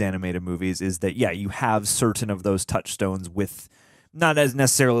of these animated movies is that, yeah, you have certain of those touchstones with not as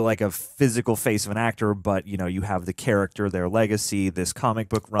necessarily like a physical face of an actor, but, you have the character, their legacy, this comic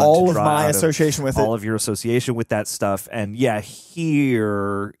book run. All of my association with it. All of your association with that stuff. And yeah,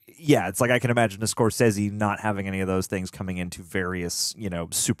 here, it's like I can imagine a Scorsese not having any of those things coming into various,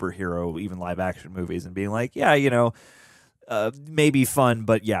 superhero, even live action movies and being like, maybe fun,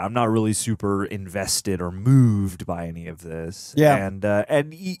 but yeah, I'm not really super invested or moved by any of this. Yeah.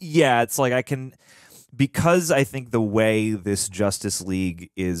 And yeah, it's like I can, because I think the way this Justice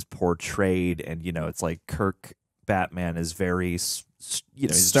League is portrayed, and it's like Kirk Batman is very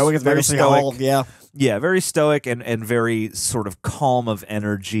stoic, is very stoic. Yeah, very stoic and very sort of calm of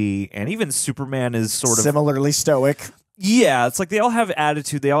energy, and even Superman is sort of similarly stoic. Yeah, it's like they all have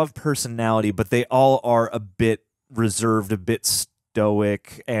attitude, they all have personality, but they all are a bit reserved, a bit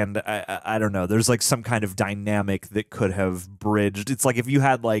stoic, and I don't know, there's like some kind of dynamic that could have bridged. It's like if you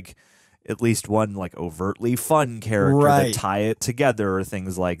had like at least one like overtly fun character that tie it together or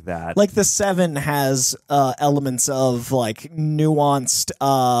things like that. Like the Seven has elements of like nuanced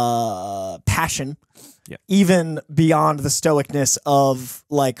passion, even beyond the stoicness of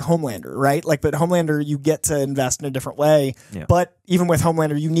like Homelander, right? Like, but Homelander, you get to invest in a different way. Yeah. But even with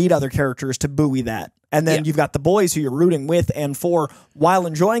Homelander, you need other characters to buoy that. And then you've got the boys who you're rooting with and for while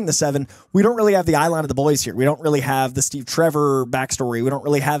enjoying the Seven. We don't really have the eye line of the boys here. We don't really have the Steve Trevor backstory. We don't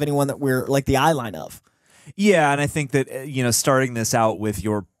really have anyone that we're like the eye line of. Yeah, and I think that, starting this out with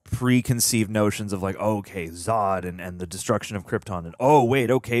your preconceived notions of like, oh, okay, Zod and the destruction of Krypton, and oh,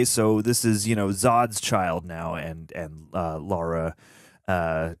 wait, okay, so this is, Zod's child now, and Laura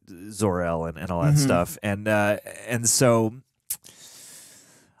Zor-El and all that stuff. And so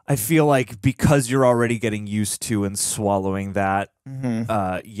I feel like because you're already getting used to and swallowing that,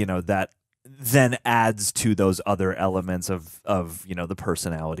 that then adds to those other elements of the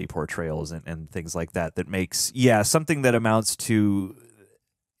personality portrayals and things like that makes, something that amounts to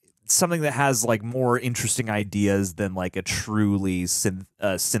something that has like more interesting ideas than like a truly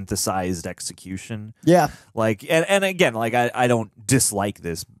synthesized execution. Yeah. Like, and again, like I don't dislike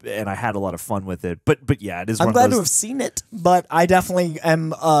this, and I had a lot of fun with it, but yeah, it is. I'm glad to have seen it, but I definitely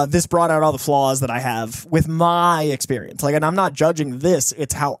am. This brought out all the flaws that I have with my experience. Like, and I'm not judging this;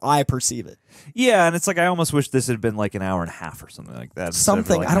 it's how I perceive it. Yeah, and it's like I almost wish this had been like an hour and a half or something like that.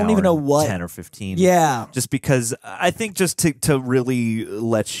 Something like I don't even know what 10 or 15. Yeah, just because I think just to really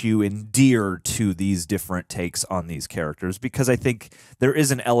let you endear to these different takes on these characters, because I think there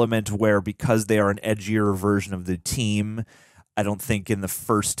is an element where because they are an edgier version of the team, I don't think in the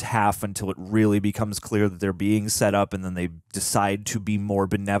first half until it really becomes clear that they're being set up, and then they decide to be more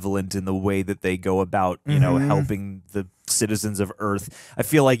benevolent in the way that they go about, helping the citizens of Earth. I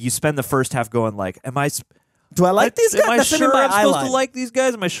feel like you spend the first half going like, do I like these guys? Am I sure I'm supposed to like these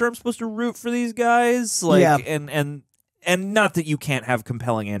guys? Am I sure I'm supposed to root for these guys? Like, and not that you can't have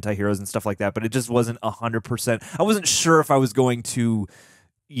compelling anti-heroes and stuff like that, but it just wasn't 100%. I wasn't sure if I was going to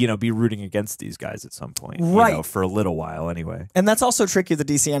be rooting against these guys at some point, for a little while anyway. And that's also tricky, the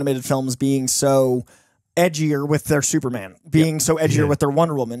DC animated films being so edgier with their Superman, being so edgier with their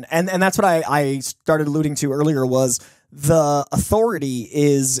Wonder Woman. And that's what I started alluding to earlier was the Authority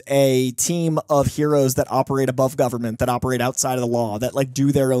is a team of heroes that operate above government, that operate outside of the law, that like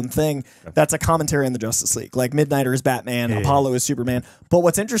do their own thing. That's a commentary on the Justice League. Like Midnighter is Batman, Apollo is Superman. But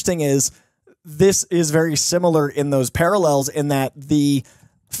what's interesting is this is very similar in those parallels in that the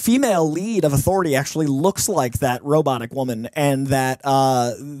female lead of Authority actually looks like that robotic woman, and that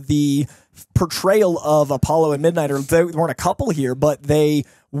the portrayal of Apollo and Midnighter, they weren't a couple here, but they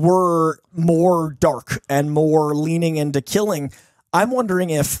were more dark and more leaning into killing. I'm wondering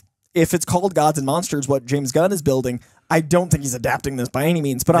if it's called Gods and Monsters, what James Gunn is building. I don't think he's adapting this by any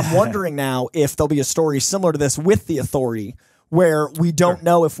means, but I'm wondering now if there'll be a story similar to this with the Authority, where we don't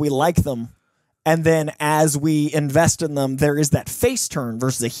know if we like them, and then as we invest in them, there is that face turn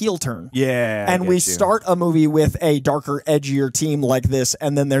versus a heel turn. Yeah. And we start a movie with a darker, edgier team like this,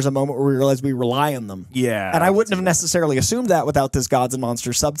 and then there's a moment where we realize we rely on them. Yeah. And I wouldn't have necessarily assumed that without this Gods and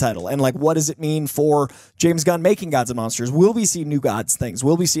Monsters subtitle. And like, what does it mean for James Gunn making Gods and Monsters? Will we see new gods things?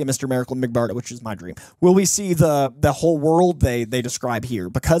 Will we see a Mr. Miracle and Big Barda, which is my dream? Will we see the whole world they describe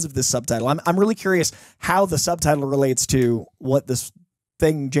here because of this subtitle? I'm really curious how the subtitle relates to what this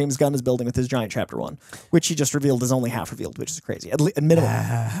thing James Gunn is building with his giant chapter 1, which he just revealed is only half revealed, which is crazy. At minimum.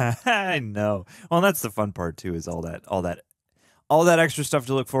 I know. Well, that's the fun part too, is all that extra stuff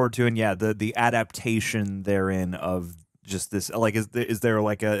to look forward to, and the adaptation therein of just this. Like, is there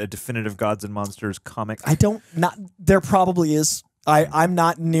like a definitive Gods and Monsters comic? There probably is. I'm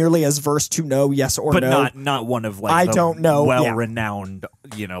not nearly as versed to know yes or but no. not one of like I the don't know. well-renowned,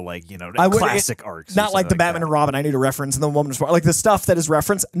 classic arcs. Not like the Batman and Robin I need to reference and the Woman of like the stuff that is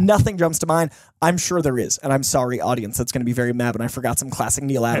referenced. Nothing jumps to mind. I'm sure there is, and I'm sorry, audience, that's going to be very mad when I forgot some classic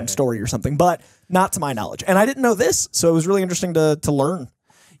Neil Adams story or something, but not to my knowledge. And I didn't know this, so it was really interesting to learn.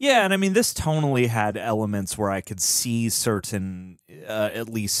 Yeah, and I mean, this tonally had elements where I could see certain, at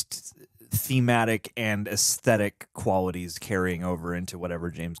least thematic and aesthetic qualities carrying over into whatever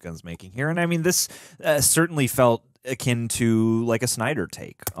James Gunn's making here. And I mean, this certainly felt akin to like a Snyder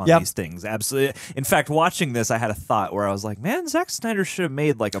take on these things. Absolutely. In fact, watching this, I had a thought where I was like, man, Zack Snyder should have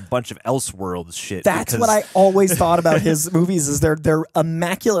made like a bunch of Elseworlds shit. That's what I always thought about his movies is they're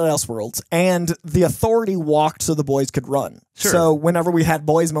immaculate Elseworlds, and the Authority walked so the boys could run. Sure. So whenever we had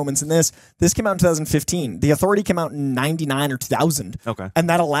boys moments in this came out in 2015. The Authority came out in 99 or 2000. Okay. And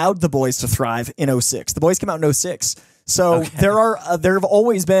that allowed the boys to thrive in 06. The boys came out in 06. So there have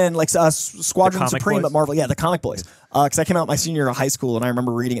always been like Squadron Supreme at Marvel. Yeah, the comic boys. Because I came out my senior year of high school and I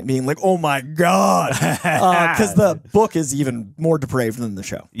remember reading it and being like, oh my God. Because the book is even more depraved than the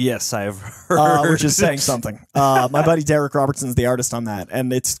show. Yes, I have heard. Which is saying something. My buddy Derek Robertson's the artist on that.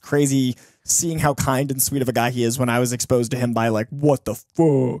 And it's crazy seeing how kind and sweet of a guy he is when I was exposed to him by like, what the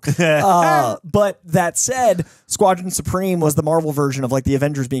fuck? But that said, Squadron Supreme was the Marvel version of like the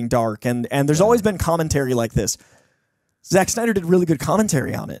Avengers being dark. And there's always been commentary like this. Zack Snyder did really good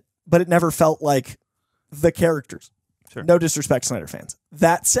commentary on it, but it never felt like the characters. Sure. No disrespect, Snyder fans.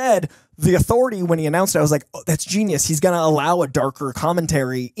 That said, the Authority, when he announced it, I was like, oh, that's genius. He's going to allow a darker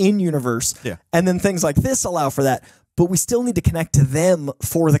commentary in universe. Yeah. And then things like this allow for that. But we still need to connect to them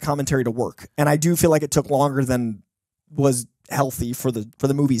for the commentary to work. And I do feel like it took longer than was healthy for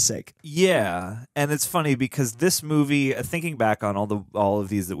the movie's sake. Yeah, and it's funny because this movie, thinking back on all of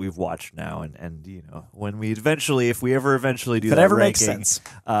these that we've watched now, and you know, when we eventually, if we ever eventually do that ever ranking, makes sense.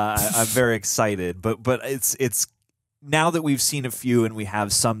 I'm very excited. But it's now that we've seen a few and we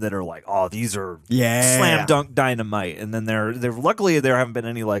have some that are like, oh, these are slam dunk dynamite, and then they're luckily there haven't been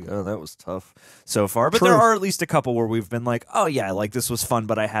any like, oh, that was tough so far. But there are at least a couple where we've been like, oh yeah, like this was fun,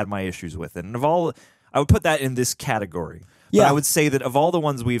 but I had my issues with it. And of all, I would put that in this category. Yeah. But I would say that of all the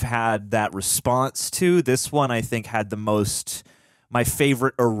ones we've had that response to, this one I think had my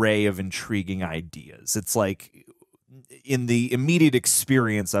favorite array of intriguing ideas. It's like, in the immediate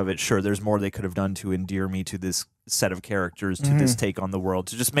experience of it, sure, there's more they could have done to endear me to this set of characters, to this take on the world,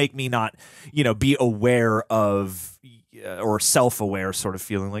 to just make me not, be aware of or self-aware sort of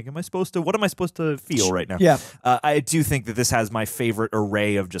feeling like, what am I supposed to feel right now? Yeah. I do think that this has my favorite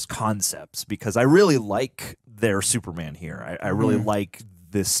array of just concepts because I really like their Superman here. I really like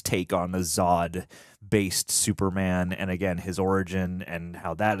this take on a Zod-based Superman, and again, his origin and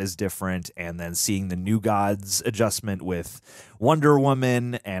how that is different, and then seeing the New Gods adjustment with Wonder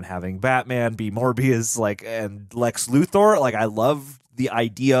Woman and having Batman be Morbius, and Lex Luthor. I love the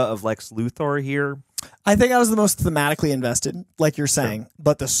idea of Lex Luthor here. I think I was the most thematically invested, like you're saying,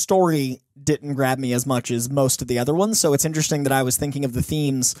 but the story didn't grab me as much as most of the other ones. So it's interesting that I was thinking of the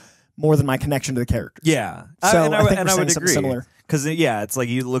themes more than my connection to the characters. Yeah. So I think we're saying something similar. Because, it's like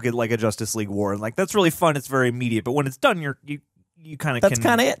you look at like a Justice League War, and that's really fun. It's very immediate. But when it's done, you kind of That's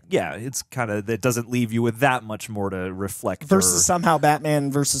kind of it. Yeah, it's kind of, that doesn't leave you with that much more to reflect. Versus somehow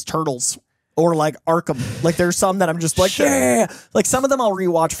Batman versus Turtles. Or like Arkham. There's some that I'm just like, yeah. Some of them I'll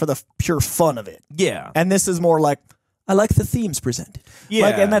rewatch for the pure fun of it. Yeah. And this is more like, I like the themes presented. Yeah.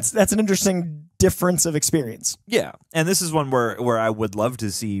 And that's an interesting difference of experience. Yeah. And this is one where I would love to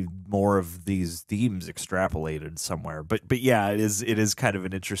see more of these themes extrapolated somewhere. But yeah, it is kind of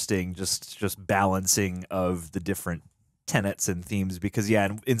an interesting just balancing of the different tenets and themes, because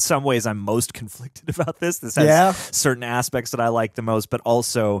in some ways I'm most conflicted about this. This has certain aspects that I like the most, but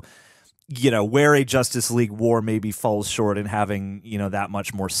also where a Justice League War maybe falls short in having, that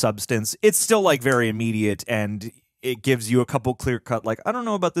much more substance, it's still very immediate, and it gives you a couple clear-cut, I don't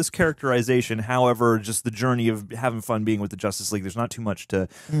know about this characterization. However, just the journey of having fun being with the Justice League, there's not too much to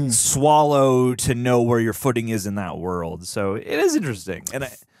swallow to know where your footing is in that world. So it is interesting. And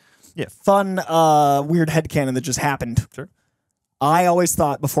fun, weird headcanon that just happened. Sure. I always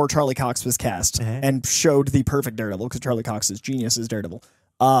thought before Charlie Cox was cast and showed the perfect Daredevil, because Charlie Cox is genius as Daredevil,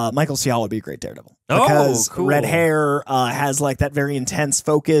 Michael C. Hall would be a great Daredevil. Because cool. red hair, has that very intense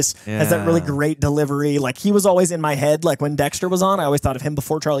focus, has that really great delivery. He was always in my head. When Dexter was on, I always thought of him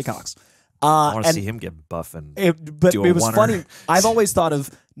before Charlie Cox. I want to see him get buff and but do it a was oneer. funny. I've always thought of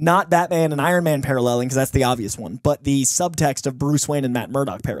not Batman and Iron Man paralleling because that's the obvious one, but the subtext of Bruce Wayne and Matt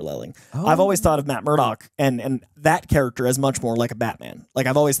Murdock paralleling. Oh. I've always thought of Matt Murdock and that character as much more like a Batman. Like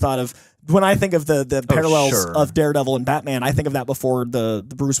I've always thought of when I think of the parallels sure. of Daredevil and Batman, I think of that before the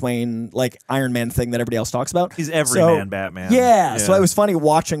Bruce Wayne like Iron Man thing that everybody else talks about. He's everyman Batman. Yeah, so it was funny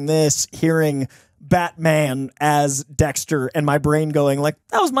watching this, hearing Batman as Dexter, and my brain going like,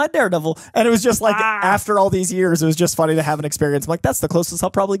 that was my Daredevil. And it was just like, after all these years, it was just funny to have an experience. I'm like, that's the closest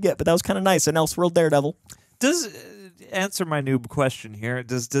I'll probably get, but that was kind of nice. An Elseworld Daredevil. Does answer my noob question here?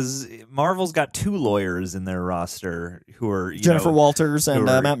 Does Marvel's got 2 lawyers in their roster who are Jennifer Walters and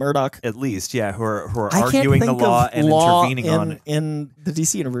Matt Murdock, at least, yeah, who are I arguing can't the think law of and law intervening on it. in the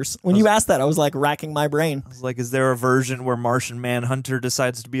DC universe. When you asked that, I was like racking my brain. I was like, is there a version where Martian Manhunter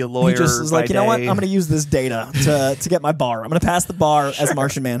decides to be a lawyer? He just is like, you know what? I'm going to use this data to get my bar. I'm going to pass the bar as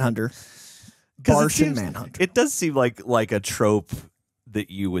Martian Manhunter. Martian Manhunter. It does seem like a trope that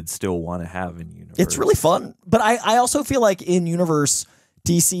you would still want to have in universe. It's really fun. But I also feel like in universe,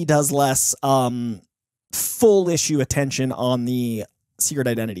 DC does less full issue attention on the secret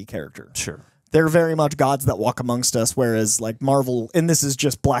identity character. Sure. They're very much gods that walk amongst us, whereas like Marvel, and this is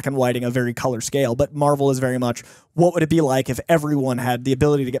just black and whiting a very color scale, but Marvel is very much, what would it be like if everyone had the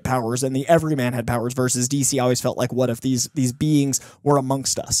ability to get powers and the everyman had powers, versus DC always felt like, what if these beings were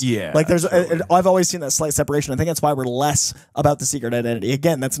amongst us? Yeah. Like there's, I've always seen that slight separation. I think that's why we're less about the secret identity.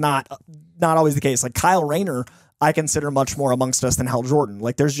 Again, that's not always the case. Like Kyle Rayner, I consider much more amongst us than Hal Jordan.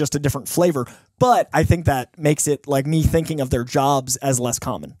 Like there's just a different flavor, but I think that makes it like me thinking of their jobs as less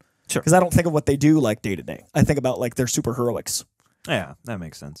common. Sure. Because I don't think of what they do like day to day. I think about like their superheroics. Yeah, that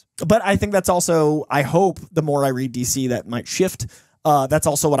makes sense. But I think that's also, I hope the more I read DC that might shift. That's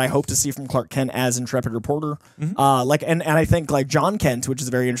also what I hope to see from Clark Kent as Intrepid Reporter. Like, and I think like John Kent, which is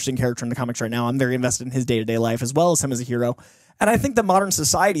a very interesting character in the comics right now, I'm very invested in his day-to-day life as well as him as a hero. And I think that modern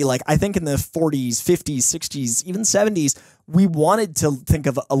society, like I think in the 40s, 50s, 60s, even 70s, we wanted to think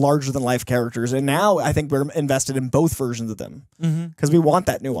of a larger than life characters. And now I think we're invested in both versions of them because we want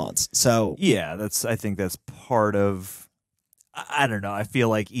that nuance. So yeah, I think that's part of, I don't know. I feel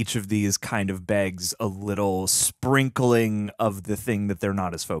like each of these kind of begs a little sprinkling of the thing that they're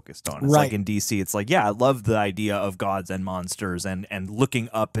not as focused on. It's like in DC, it's like, yeah, I love the idea of gods and monsters and looking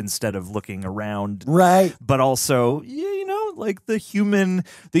up instead of looking around. Right. But also, you know, like the human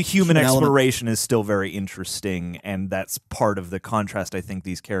exploration is still very interesting, and that's part of the contrast I think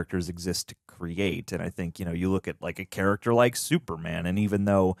these characters exist to create. And I think, you know, you look at like a character like Superman, and even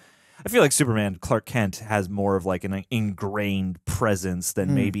though I feel like Superman, Clark Kent has more of like an ingrained presence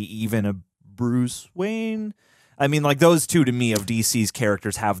than maybe even a Bruce Wayne. I mean, like those two to me of DC's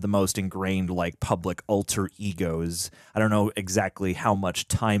characters have the most ingrained like public alter egos. I don't know exactly how much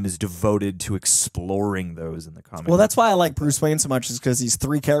time is devoted to exploring those in the comics. Well, that's why I like Bruce Wayne so much, is because he's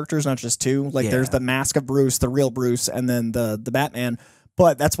 3 characters, not just 2. Like there's the mask of Bruce, the real Bruce, and then the Batman.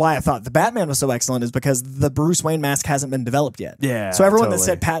 But that's why I thought the Batman was so excellent, is because the Bruce Wayne mask hasn't been developed yet. Yeah. So everyone that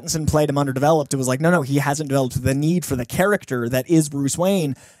said Pattinson played him underdeveloped, it was like, no, he hasn't developed the need for the character that is Bruce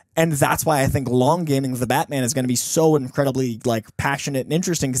Wayne. And that's why I think long gaming of the Batman is going to be so incredibly like passionate and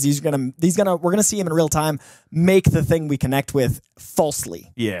interesting, because we're gonna see him in real time make the thing we connect with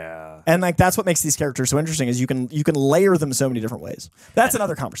falsely. Yeah. And like that's what makes these characters so interesting, is you can layer them so many different ways. That's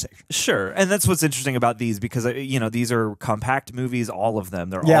another conversation. Sure. And that's what's interesting about these, because you know, these are compact movies, all of them.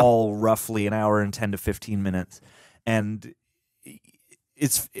 They're all roughly an hour and 10 to 15 minutes. And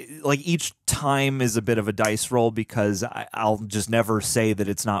it's like each time is a bit of a dice roll, because I'll just never say that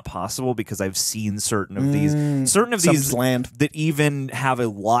it's not possible, because I've seen certain of these that even have a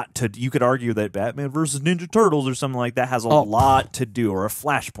lot to. You could argue that Batman versus Ninja Turtles or something like that has a lot to do, or a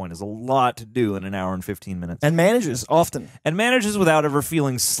Flashpoint has a lot to do in an hour and 15 minutes, and manages often, without ever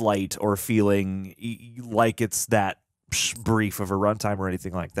feeling slight or feeling like it's that brief of a runtime or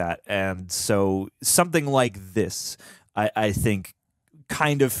anything like that. And so something like this, I think,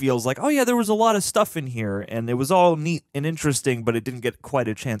 kind of feels like, oh yeah, there was a lot of stuff in here and it was all neat and interesting, but it didn't get quite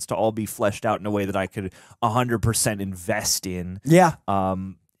a chance to all be fleshed out in a way that I could 100% invest in. Yeah.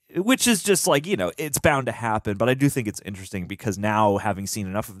 Which is just like, you know, it's bound to happen. But I do think it's interesting, because now, having seen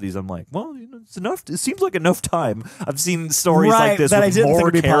enough of these, I'm like, well, you know, it's enough. It seems like enough time. I've seen stories like this with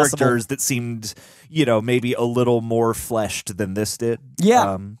more characters that seemed, you know, maybe a little more fleshed than this did.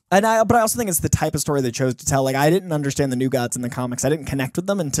 Yeah. But I also think it's the type of story they chose to tell. Like, I didn't understand the New Gods in the comics. I didn't connect with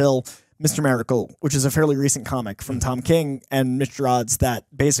them until Mr. Miracle, which is a fairly recent comic from Tom King and Mr. Odds that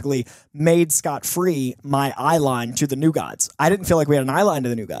basically made scot-free my eye line to the New Gods. I didn't feel like we had an eye line to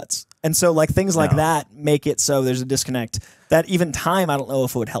the New Gods. And so like things like that make it so there's a disconnect that even time, I don't know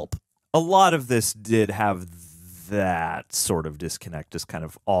if it would help. a lot of this did have that sort of disconnect, just kind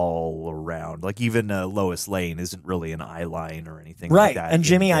of all around. Like even Lois Lane isn't really an eyeline or anything like that. And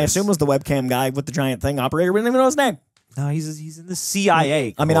Jimmy, I assume, was the webcam guy with the giant thing operator. We didn't even know his name. No, he's in the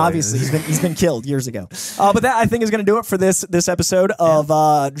CIA. I mean, obviously, he's been killed years ago. But that, I think, is going to do it for this episode of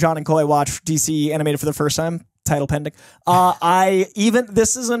John and Coy Watch DC Animated for the first time. Title pending.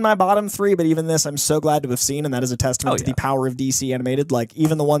 This is in my bottom 3, but even this I'm so glad to have seen, and that is a testament to the power of DC Animated. Like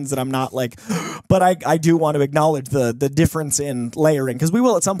even the ones that I'm not like, but I do want to acknowledge the difference in layering, because we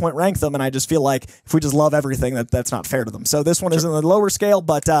will at some point rank them, and I just feel like if we just love everything, that's not fair to them. So this one is in the lower scale,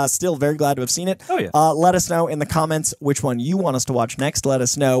 but still very glad to have seen it. Let us know in the comments which one you want us to watch next. Let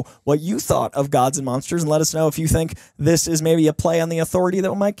us know what you thought of Gods and Monsters, and let us know if you think this is maybe a play on the Authority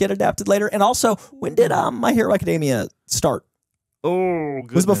that might get adapted later. And also, when did My Hero Academia start? Oh,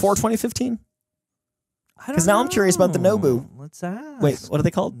 goodness. Was it before 2015? Because now I'm curious about the Nobu. Let's ask. Wait, what are they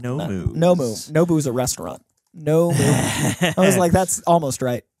called? Nomu. Nomu. Nobu's a restaurant. Nomu. I was like, that's almost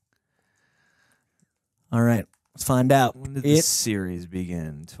right. All right, let's find out. When did this series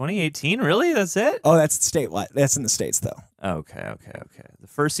begin? 2018? Really? That's it? Oh, that's statewide. That's in the States, though. Okay. The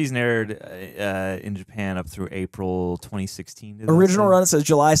first season aired in Japan up through April 2016. Original run, it says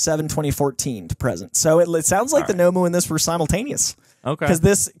July 7, 2014 to present. So it sounds like the Nomu and this were simultaneous. Okay. Because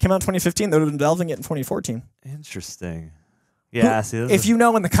this came out in 2015. They would have been delving it in 2014. Interesting. Yeah, if you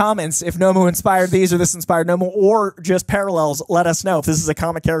know in the comments if Nomu inspired these or this inspired Nomu or just parallels, let us know. If this is a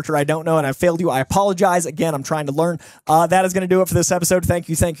comic character I don't know and I failed you, I apologize. Again, I'm trying to learn. That is going to do it for this episode. Thank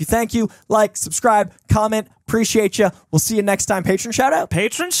you. Like, subscribe, comment. Appreciate you. We'll see you next time. Patron shout out.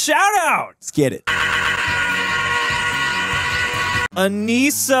 Let's get it.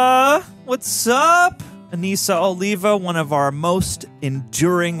 Anissa, what's up? Anissa Oliva, one of our most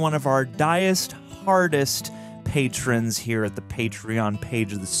enduring, one of our diest, hardest patrons here at the Patreon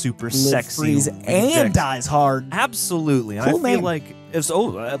page of the Super Sexy and Dies Hard. Absolutely. And Cool I feel name. like it's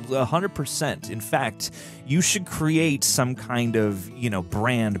 100%. In fact, you should create some kind of,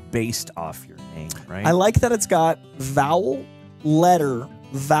 brand based off your name, right? I like that it's got vowel, letter,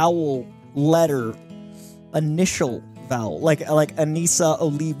 initial vowel, like Anissa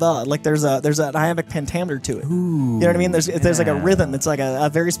Oliva. Like there's an iambic pentameter to it. Ooh, you know what I mean? There's like a rhythm. It's like a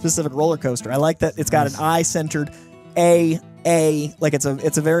very specific roller coaster. I like that it's got an I-centered A. Like it's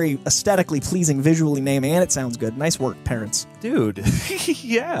a very aesthetically pleasing, visually name, and it sounds good. Nice work, parents. Dude,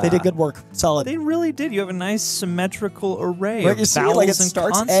 yeah. They did good work. Solid. They really did. You have a nice symmetrical array Right, of you see, vowels like it and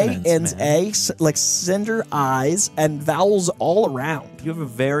starts A, consonants, ends man. A, like cinder eyes and vowels all around. You have a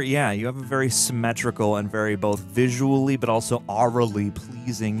very symmetrical and very both visually but also aurally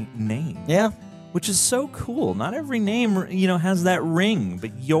pleasing name. Yeah. Which is so cool. Not every name, has that ring,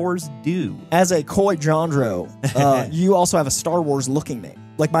 but yours do. As a Coy Jandro, you also have a Star Wars looking name.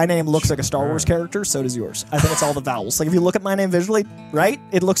 Like my name looks like a Star Wars character, so does yours. I think it's all the vowels. Like if you look at my name visually, right?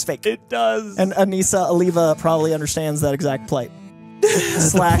 It looks fake. It does. And Anissa Oliva probably understands that exact plight.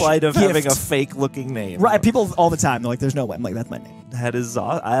 The plight of gift. having a fake looking name. Right, people all the time, they're like, there's no way. I'm like, that's my name. That is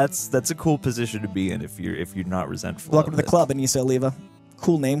that's a cool position to be in if you're not resentful. Welcome of to the it. club, Anissa Oliva.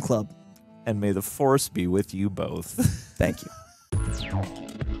 Cool name club. And may the force be with you both. Thank you.